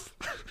was tough.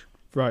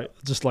 Right,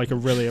 just like a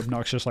really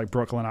obnoxious like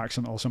Brooklyn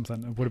accent or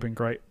something. It would have been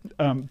great.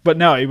 But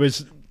no, it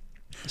was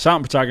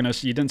silent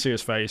protagonist. You didn't see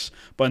his face,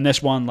 but in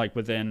this one, like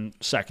within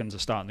seconds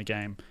of starting the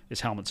game,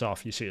 his helmet's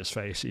off. You see his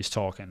face. He's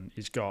talking.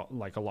 He's got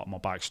like a lot more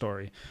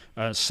backstory.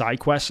 Side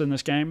quests in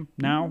this game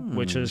now,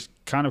 which is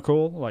kind of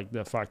cool. Like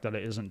the fact that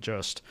it isn't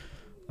just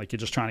like you're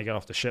just trying to get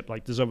off the ship.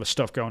 Like there's other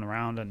stuff going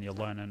around, and you're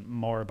learning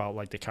more about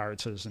like the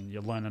characters, and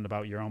you're learning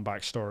about your own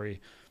backstory.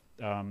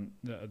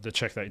 The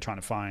chick that you're trying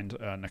to find,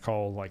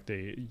 Nicole, like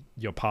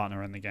your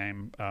partner in the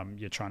game,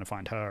 you're trying to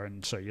find her,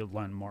 and so you'll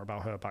learn more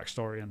about her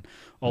backstory and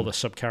all the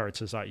sub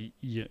characters that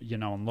you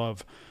know and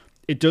love.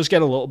 It does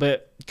get a little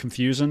bit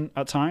confusing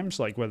at times,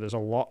 like where there's a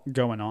lot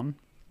going on,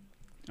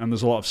 and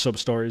there's a lot of sub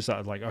stories that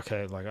are like,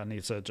 okay, like I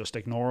need to just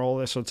ignore all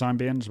this for the time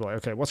being. Just like,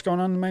 okay, what's going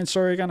on in the main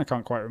story again? I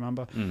can't quite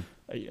remember.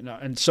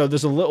 And so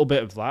there's a little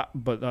bit of that,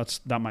 but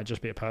that might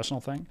just be a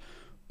personal thing.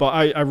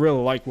 But I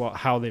really like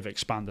how they've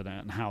expanded it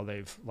and how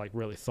they've like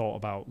really thought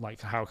about like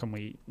how can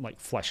we like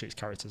flesh these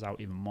characters out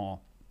even more.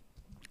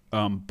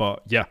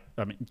 But yeah,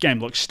 I mean, game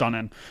looks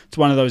stunning. It's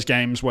one of those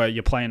games where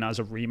you're playing as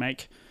a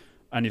remake,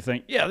 and you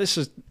think, yeah,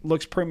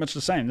 looks pretty much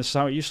the same. This is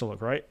how it used to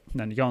look, right? And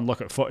then you go and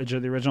look at footage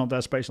of the original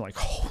Dead Space, and like,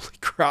 holy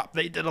crap,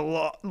 they did a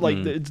lot. Like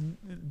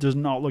it does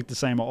not look the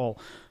same at all.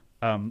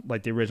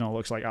 Like the original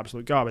looks like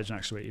absolute garbage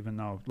next to it, even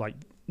though like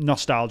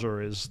nostalgia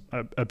is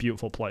a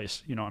beautiful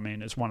place. You know what I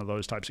mean? It's one of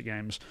those types of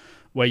games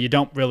where you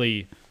don't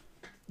really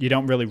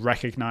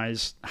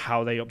recognize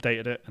how they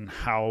updated it and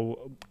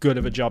how good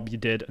of a job you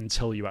did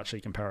until you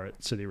actually compare it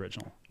to the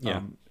original.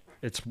 Yeah.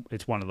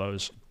 It's one of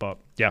those, but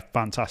yeah,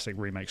 fantastic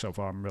remake so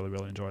far. I'm really,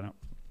 really enjoying it.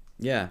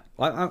 Yeah,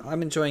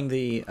 I'm enjoying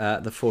the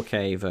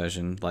 4K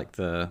version, like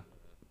the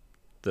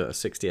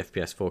 60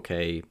 FPS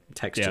 4K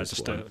textures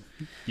one.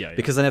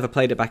 Because I never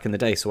played it back in the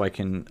day, so I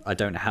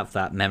don't have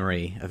that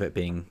memory of it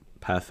being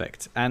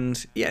perfect.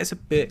 And yeah, it's a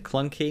bit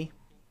clunky,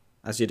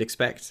 as you'd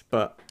expect,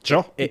 but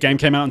sure. The game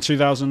came out in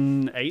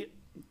 2008.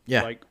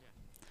 Yeah, like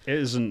it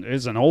is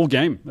an old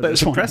game. But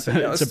it's impressive.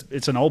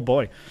 It's an old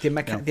boy. The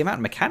amount of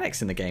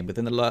mechanics in the game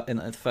within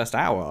the first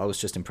hour, I was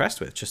just impressed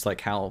with. Just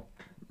like how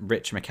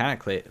rich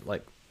mechanically,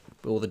 like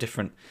all the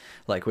different,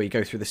 like where you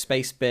go through the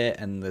space bit,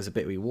 and there's a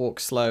bit where you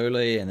walk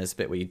slowly, and there's a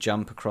bit where you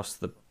jump across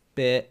the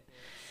bit.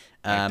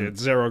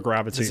 Zero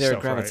gravity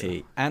stuff,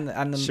 right?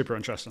 and super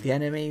interesting. The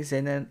enemies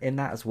in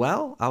that as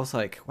well. I was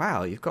like,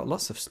 wow, you've got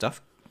lots of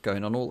stuff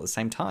going on all at the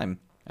same time.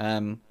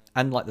 And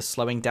like the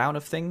slowing down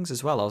of things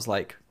as well. I was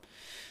like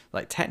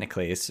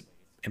technically, it's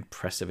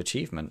impressive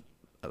achievement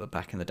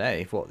back in the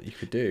day of what you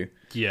could do.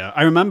 Yeah,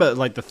 I remember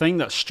like the thing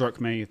that struck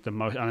me the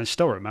most, and I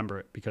still remember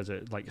it because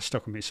it like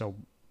stuck with me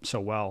so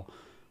well,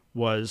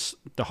 was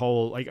the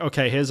whole like,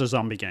 okay, here's a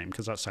zombie game,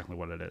 because that's exactly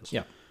what it is.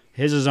 Yeah.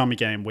 Here's a zombie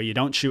game where you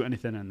don't shoot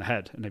anything in the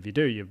head, and if you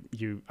do,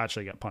 you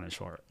actually get punished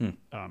for it.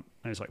 And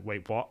it's like,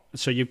 wait, what?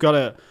 So you've got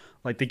to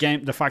like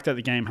the fact that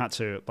the game had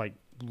to like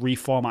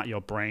reformat your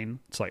brain.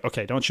 It's like,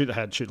 okay, don't shoot the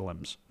head, shoot the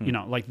limbs. You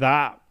know, like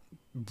that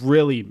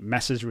really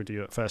messes with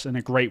you at first in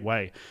a great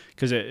way,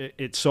 because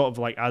it sort of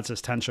like adds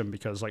this tension,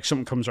 because like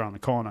something comes around the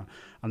corner,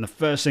 and the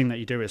first thing that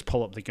you do is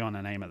pull up the gun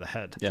and aim at the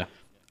head. Yeah.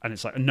 And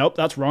it's like, nope,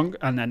 that's wrong.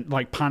 And then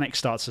like panic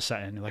starts to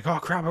set in. You're like, oh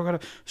crap, I've got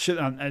to shoot.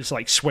 And it's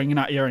like swinging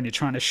at you, and you're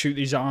trying to shoot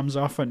these arms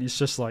off. And it's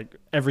just like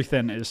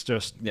everything is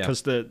just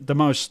because the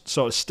most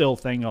sort of still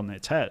thing on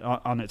its head,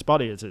 on its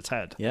body, is its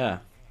head. Yeah.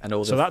 And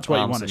all so that's what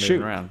you want to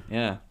shoot around.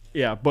 Yeah.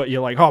 Yeah. But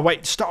you're like, oh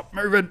wait, stop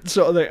moving,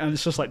 sort of thing. And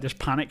it's just like this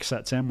panic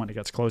sets in when it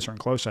gets closer and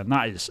closer. And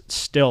that is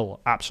still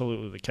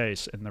absolutely the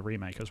case in the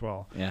remake as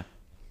well. Yeah.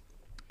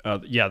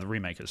 Yeah, the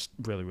remake is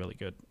really, really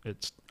good.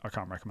 I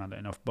can't recommend it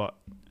enough, but.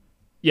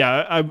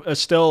 Yeah, I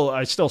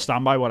still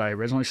stand by what I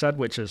originally said,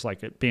 which is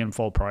like it being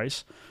full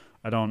price.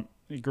 I don't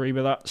agree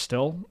with that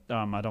still.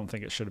 I don't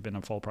think it should have been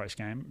a full price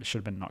game. It should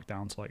have been knocked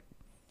down to like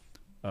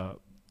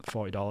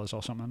 $40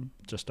 or something,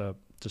 just to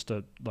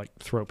like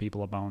throw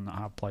people a bone that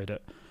have played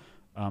it.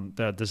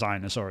 The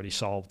design is already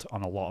solved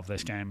on a lot of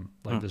this game.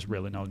 Like there's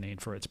really no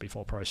need for it to be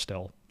full price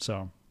still.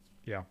 So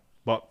yeah,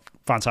 but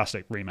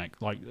fantastic remake.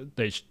 Like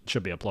they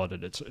should be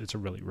applauded. It's a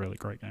really, really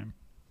great game.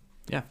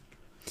 Yeah.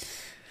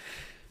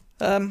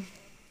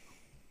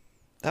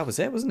 That was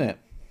it, wasn't it?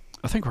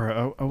 I think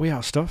are we out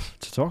of stuff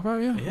to talk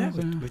about? Yeah. Yeah,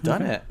 we've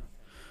done it.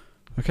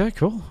 Okay,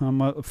 cool.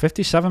 I'm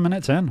 57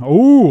 minutes in.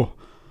 Ooh,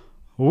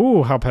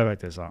 how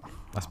perfect is that?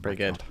 That's pretty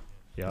good. God.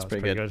 Yeah, that's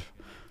pretty good.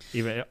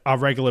 Even our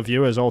regular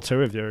viewers, all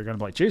two of you, are going to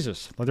be like,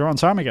 Jesus, they're on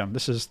time again.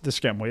 This is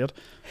getting weird.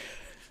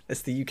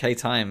 It's the UK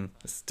time.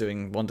 It's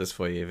doing wonders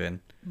for you,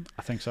 Vin.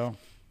 I think so.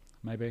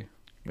 Maybe.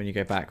 When you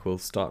go back, we'll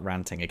start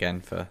ranting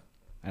again for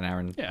an hour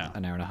and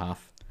a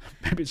half.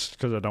 Maybe it's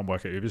because I don't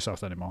work at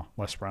Ubisoft anymore.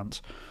 Less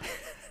rants.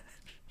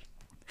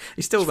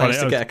 You still managed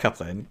to get a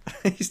couple in.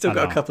 You still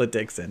got a couple of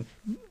digs in.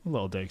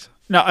 Little digs.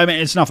 No, I mean,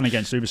 it's nothing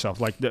against Ubisoft.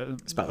 Like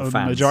it's about the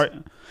fans.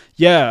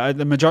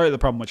 The majority of the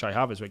problem which I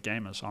have is with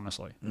gamers,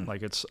 honestly.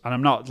 Like and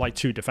I'm not like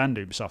to defend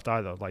Ubisoft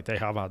either. Like they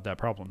have had their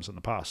problems in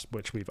the past,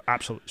 which we've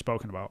absolutely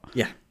spoken about.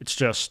 Yeah. It's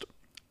just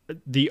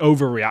the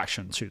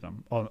overreaction to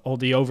them, or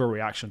the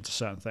overreaction to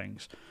certain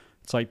things.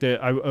 It's like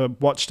I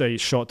watched a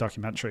short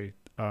documentary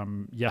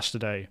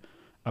yesterday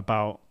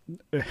about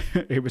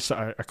it was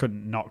I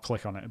couldn't not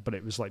click on it, but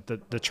it was like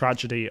the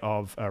tragedy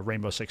of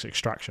Rainbow Six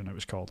Extraction, it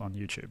was called, on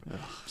YouTube.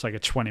 It's like a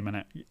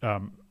 20-minute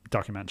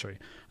documentary,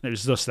 and it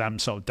was just them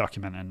sort of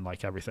documenting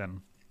like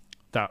everything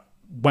that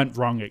went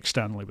wrong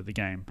externally with the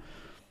game,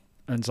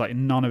 and it's like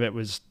none of it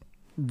was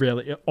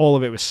really, all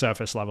of it was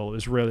surface level. It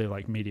was really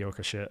like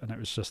mediocre shit, and it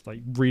was just like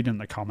reading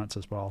the comments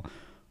as well.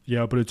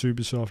 Yeah, but it's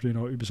Ubisoft, you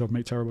know, Ubisoft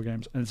make terrible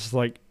games, and it's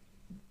like,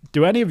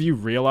 do any of you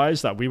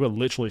realize that we were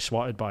literally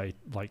swatted by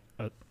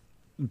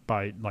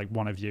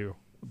one of you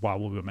while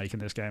we were making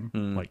this game?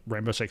 Like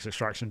Rainbow Six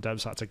Extraction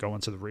devs had to go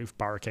onto the roof,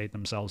 barricade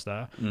themselves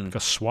there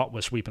because SWAT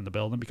was sweeping the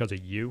building because of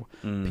you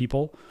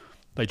people.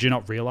 Like, do you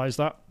not realize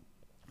that?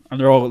 And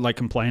they're all like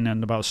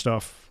complaining about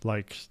stuff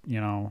like, you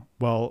know,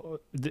 well,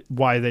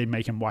 why are they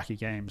making wacky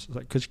games? It's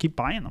like, because you keep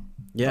buying them.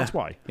 Yeah, that's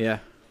why. Yeah,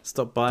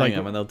 stop buying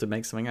them and they'll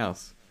make something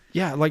else.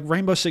 Yeah, like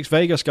Rainbow Six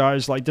Vegas,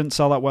 guys, like didn't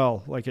sell that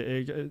well. Like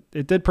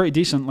it did pretty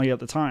decently at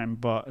the time,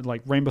 but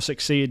like Rainbow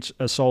Six Siege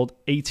has sold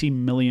 80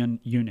 million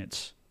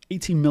units.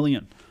 80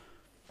 million.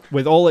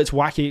 With all its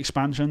wacky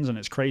expansions and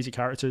its crazy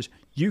characters,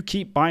 you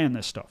keep buying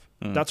this stuff.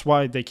 That's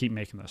why they keep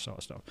making this sort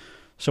of stuff.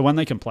 So when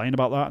they complain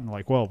about that and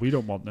like, well, we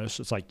don't want this,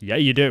 it's like, yeah,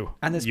 you do.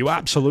 And you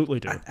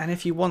absolutely do. And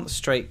if you want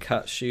straight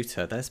cut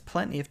shooter, there's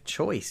plenty of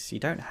choice. You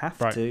don't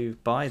have to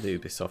buy the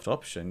Ubisoft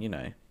option, you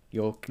know.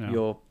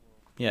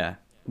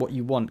 What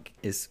you want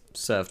is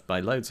served by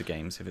loads of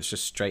games if it's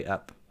just straight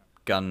up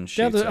gun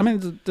shooter. Yeah, I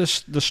mean, the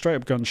straight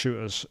up gun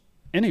shooters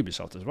in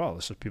Ubisoft as well.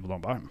 It's just people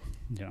don't buy them.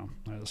 You know,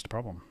 that's the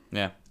problem.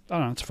 Yeah. I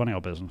don't know. It's a funny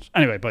old business.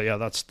 Anyway, but yeah,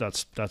 that's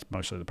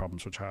mostly the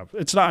problems which I have.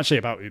 It's not actually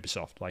about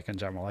Ubisoft, like in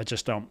general. I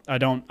just don't. I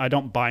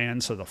don't buy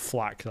into the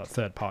flack that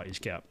third parties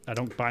get. I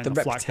don't buy into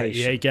the flack that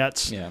EA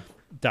gets. Yeah.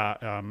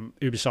 That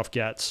Ubisoft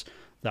gets.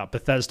 That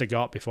Bethesda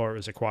got before it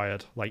was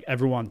acquired. Like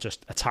everyone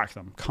just attack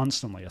them,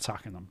 constantly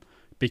attacking them,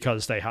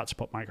 because they had to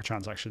put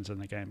microtransactions in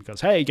the game. Because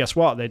hey, guess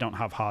what? They don't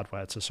have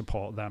hardware to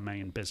support their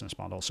main business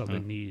model, so they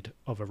need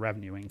other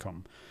revenue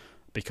income.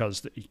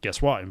 Because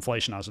guess what,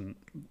 inflation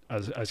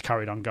has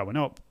carried on going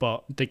up,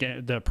 but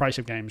the price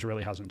of games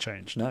really hasn't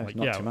changed. No, like,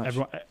 not too much.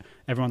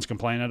 Everyone's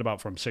complaining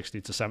about from 60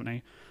 to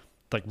 70.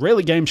 Like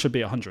really, games should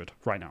be 100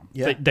 right now.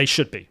 Yeah. They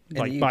should be. In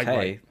like the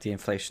UK, the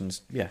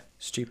inflation's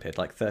stupid,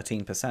 like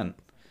 13%.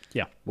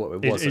 Yeah, what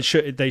was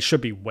they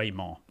should be way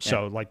more.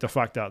 So like the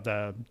fact that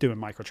they're doing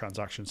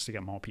microtransactions to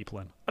get more people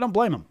in, I don't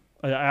blame them.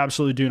 I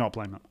absolutely do not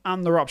blame them.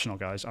 And they're optional,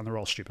 guys, and they're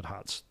all stupid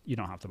hats. You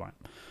don't have to buy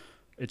them.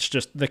 It's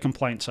just the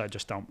complaints I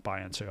just don't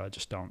buy into. I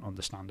just don't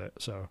understand it.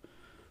 So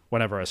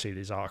whenever I see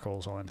these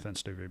articles or anything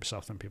to do with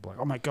Ubisoft, and people are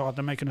like, oh my God,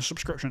 they're making a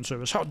subscription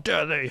service. How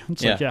dare they?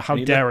 It's like, how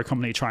dare a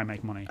company try and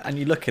make money? And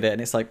you look at it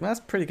and it's like, well,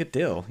 that's a pretty good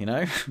deal, you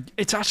know?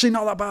 It's actually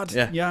not that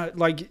bad. Yeah,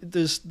 like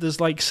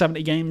there's like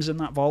 70 games in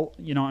that vault,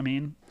 you know what I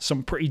mean?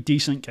 Some pretty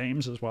decent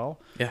games as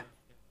well. Yeah.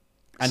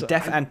 And so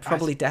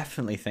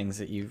definitely things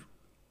that you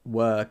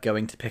were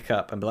going to pick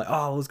up and be like,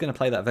 oh, I was going to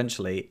play that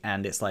eventually,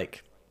 and it's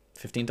like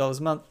 $15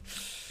 a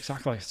month.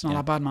 Exactly. It's not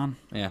that bad, man.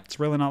 Yeah. It's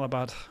really not that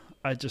bad.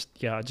 I just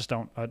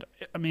don't.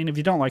 I mean, if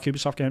you don't like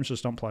Ubisoft games,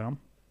 just don't play them.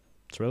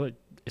 It's really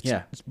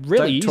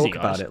don't easy. Talk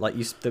about it. Like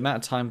the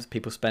amount of times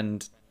people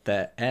spend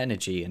their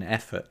energy and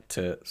effort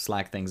to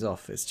slag things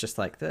off. It's just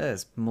like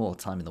there's more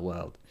time in the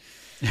world.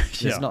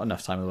 There's not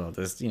enough time in the world.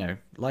 There's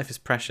life is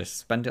precious.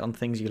 Spend it on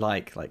things you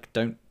like. Like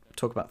don't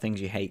talk about things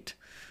you hate.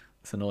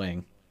 It's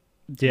annoying.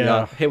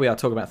 Yeah. Here we are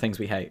talking about things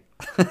we hate.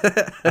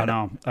 I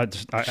know.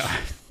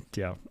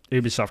 Yeah,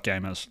 Ubisoft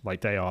gamers,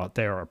 like they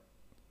are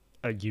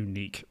a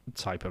unique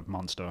type of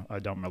monster. I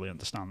don't really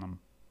understand them,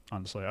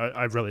 honestly.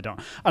 I really don't.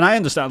 And I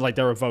understand, like,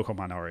 they're a vocal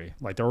minority.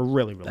 Like, they're a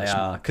really, really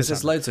small. Because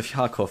there's loads of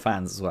hardcore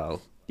fans as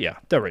well. Yeah,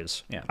 there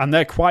is. Yeah. And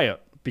they're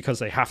quiet because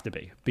they have to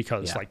be.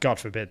 Because, like, God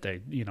forbid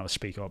they,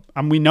 speak up.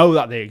 And we know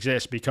that they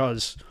exist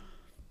because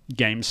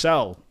games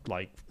sell,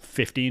 like,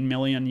 15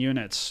 million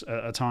units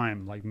at a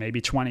time. Like, maybe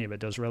 20 if it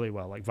does really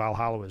well. Like,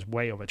 Valhalla is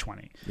way over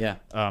 20. Yeah.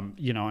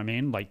 You know what I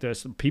mean? Like,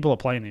 there's people are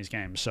playing these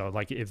games. So,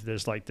 like, if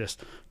there's, like, this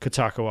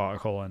Kotaku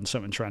article and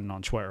something trending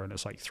on Twitter and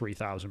it's, like,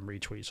 3,000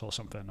 retweets or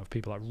something of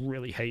people that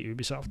really hate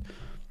Ubisoft,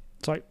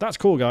 it's like, that's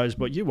cool, guys,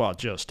 but you are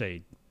just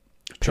a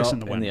piss in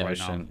the wind right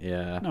now.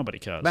 Yeah. Nobody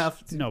cares.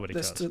 Nobody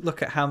cares. Let's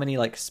look at how many,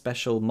 like,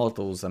 special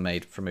models are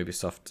made from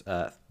Ubisoft,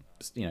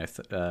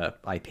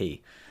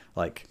 IP.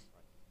 Like...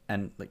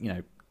 And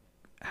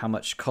how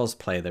much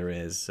cosplay there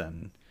is,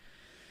 and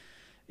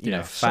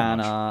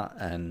fan art,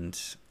 and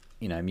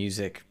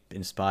music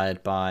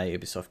inspired by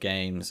Ubisoft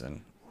games,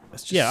 and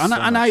it's just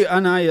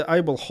I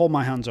will hold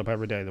my hands up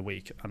every day of the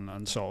week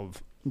and sort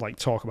of like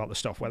talk about the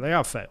stuff where they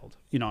have failed.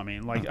 You know what I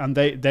mean? Like, and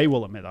they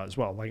will admit that as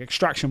well. Like,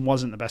 Extraction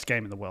wasn't the best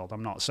game in the world.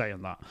 I'm not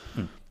saying that,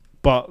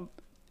 but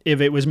if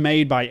it was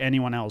made by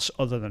anyone else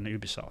other than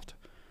Ubisoft,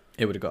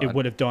 it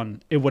would have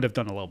done a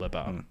little bit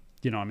better.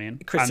 You know what I mean?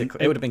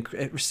 Critically, it would have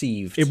been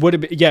received. It would have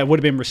been, it would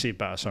have been received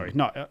better. Sorry,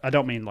 no, I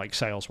don't mean like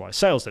sales wise.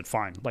 Sales did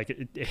fine. Like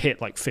it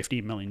hit like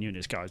 15 million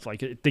units, guys. Like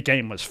the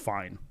game was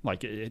fine.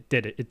 Like it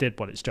did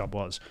what its job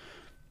was.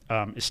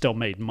 It still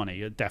made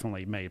money. It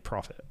definitely made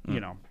profit.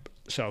 You know,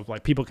 so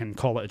like people can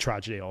call it a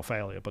tragedy or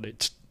failure, but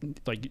it's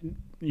like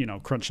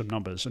crunch some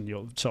numbers and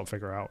you'll sort of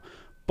figure out.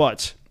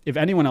 But if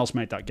anyone else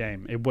made that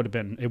game, it would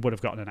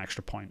have gotten an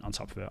extra point on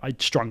top of it. I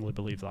strongly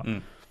believe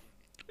that.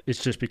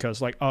 It's just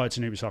because, like, it's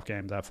an Ubisoft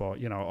game, therefore,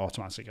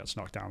 automatically gets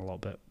knocked down a little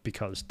bit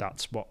because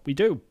that's what we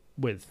do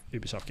with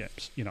Ubisoft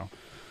games,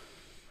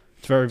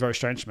 It's very, very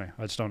strange to me.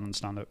 I just don't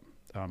understand it.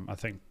 I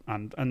think,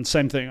 and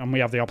same thing, and we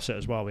have the opposite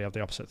as well. We have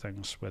the opposite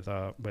things with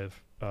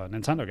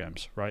Nintendo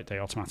games, right? They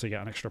automatically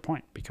get an extra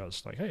point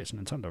because, like, hey, it's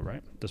Nintendo,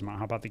 right? Doesn't matter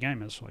how bad the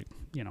game is, like,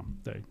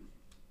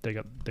 they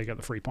get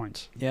the free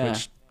points. Yeah.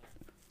 Which,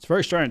 it's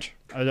very strange.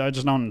 I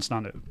just don't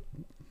understand it.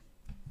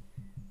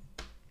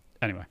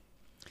 Anyway.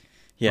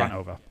 Yeah. Rant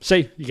over.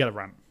 See, you get a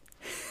rant.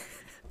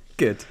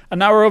 Good. And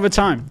now we're over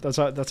time. That's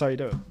how you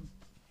do it.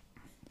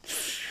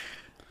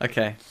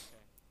 Okay.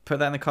 Put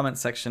that in the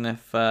comments section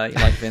if you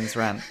like Vin's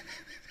rant.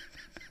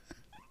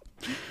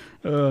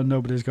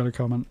 Nobody's going to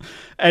comment.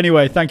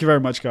 Anyway, thank you very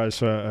much, guys,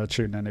 for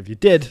tuning in. If you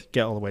did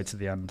get all the way to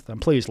the end, then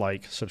please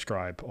like,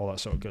 subscribe, all that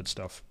sort of good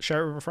stuff.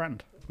 Share it with a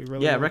friend. We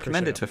really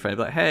recommend it to a friend.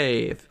 Like,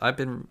 hey, if I've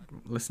been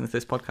listening to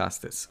this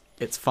podcast.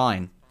 It's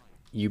fine.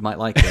 You might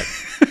like it.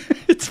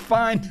 It's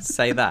fine.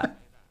 Say that.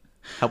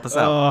 Help us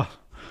out.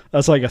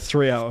 That's like a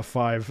 3 out of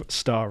 5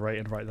 star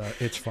rating right there.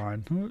 It's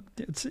fine.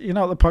 It's the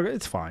podcast.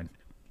 It's fine.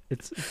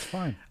 It's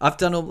fine. I've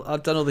done all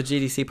the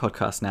GDC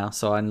podcasts now,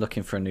 so I'm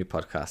looking for a new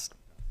podcast.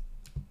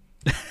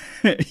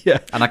 Yeah,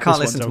 and I can't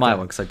listen to my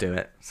one because I do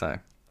it. So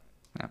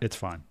it's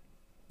fine.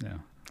 Yeah,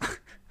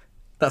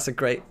 that's a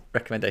great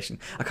recommendation.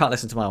 I can't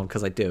listen to my one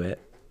because I do it.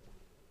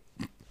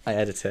 I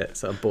edit it,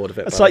 so I'm bored of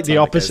it. It's like the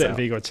opposite of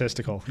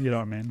egotistical. You know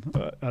what I mean?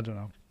 I don't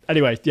know.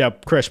 Anyway, yeah,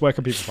 Chris, where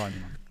can people find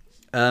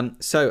you?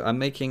 So I'm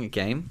making a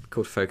game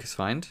called Focus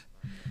Find.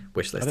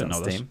 Wishlist on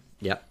Steam. This.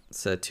 Yeah,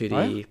 it's a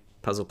 2D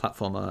puzzle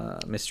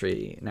platformer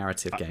mystery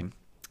narrative game.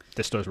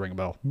 This does ring a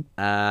bell.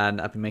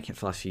 And I've been making it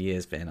for the last few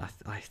years, Vin.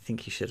 I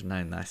think you should have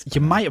known this. You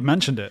might have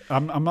mentioned it.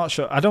 I'm not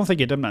sure. I don't think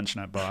you did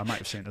mention it, but I might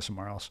have seen it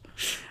somewhere else.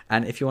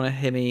 And if you want to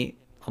hear me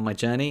on my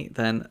journey,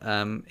 then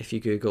if you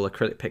Google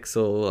Acrylic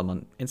Pixel, I'm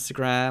on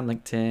Instagram,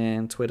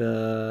 LinkedIn,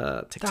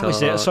 Twitter, TikTok. That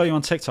was it. I saw you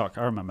on TikTok.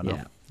 I remember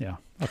now. Yeah.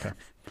 Okay.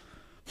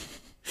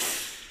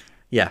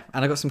 Yeah,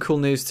 and I got some cool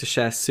news to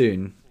share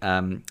soon,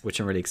 which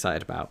I'm really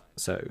excited about.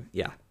 So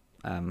yeah,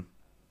 and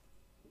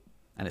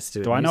it's to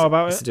do. Do I know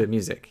about it? It's to do with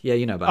music. Yeah,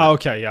 you know about it. it.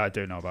 Okay, yeah, I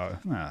do know about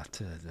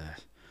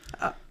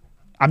it.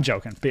 I'm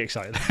joking. Be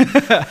excited.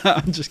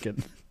 I'm just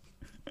kidding.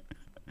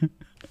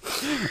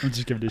 I'm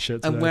just giving you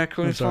shit today. And where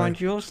can we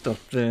find your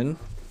stuff then?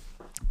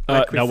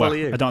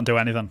 Nowhere. I don't do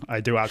anything.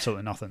 I do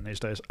absolutely nothing these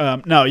days.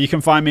 No, you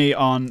can find me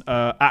on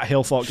at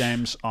Hillthought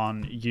Games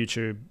on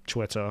YouTube,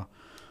 Twitter,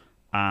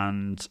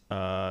 and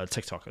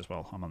TikTok as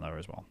well. I'm on there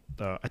as well.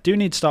 I do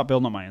need to start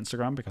building up my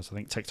Instagram because I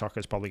think TikTok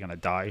is probably going to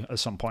die at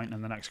some point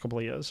in the next couple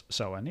of years.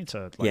 So I need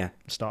to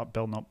start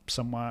building up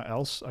somewhere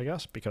else, I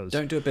guess. Because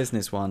don't do a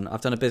business one.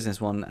 I've done a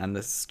business one and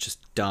this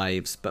just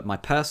dives. But my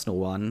personal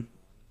one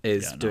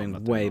is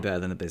doing way better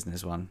than the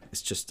business one.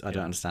 It's just I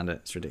don't understand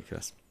it. It's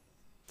ridiculous.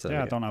 So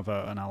I don't have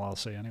an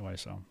LLC anyway,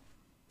 so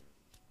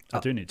I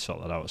do need to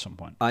sort that out at some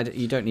point.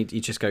 You don't need.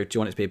 You just go. Do you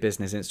want it to be a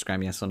business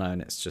Instagram? Yes or no?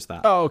 And it's just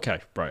that. Oh, okay,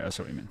 right. That's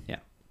what you mean. Yeah,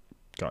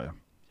 got you.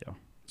 Yeah.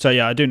 So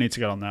yeah, I do need to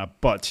get on there.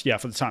 But yeah,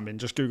 for the time being,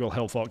 just Google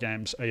Hillthought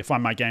Games. You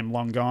find my game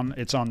Long Gone.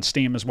 It's on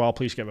Steam as well.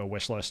 Please give it a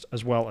wish list,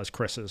 as well as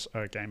Chris's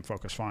game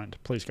Focus Find.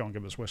 Please go and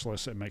give us a wish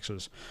list. It makes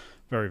us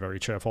very, very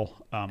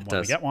cheerful when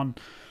we get one.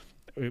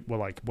 We're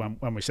like when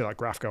we see that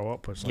graph go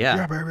up, it's like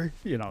yeah baby,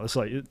 it's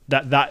like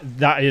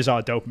that is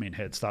our dopamine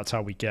hits. That's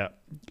how we get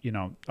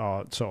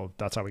that's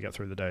how we get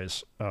through the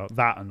days.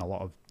 That and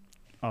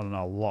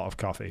a lot of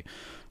coffee.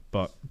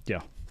 But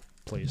yeah,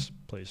 please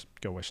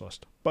go wishlist.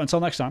 But until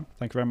next time,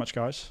 thank you very much,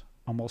 guys,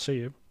 and we'll see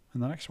you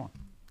in the next one.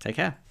 Take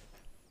care.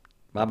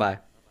 Bye.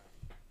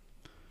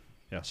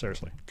 Yeah,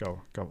 seriously, go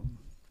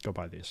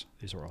buy these.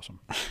 These are awesome.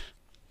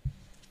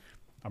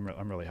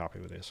 I'm really happy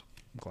with these.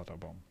 I'm glad I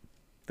bought them.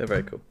 They're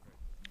very cool.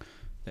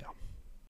 Yeah.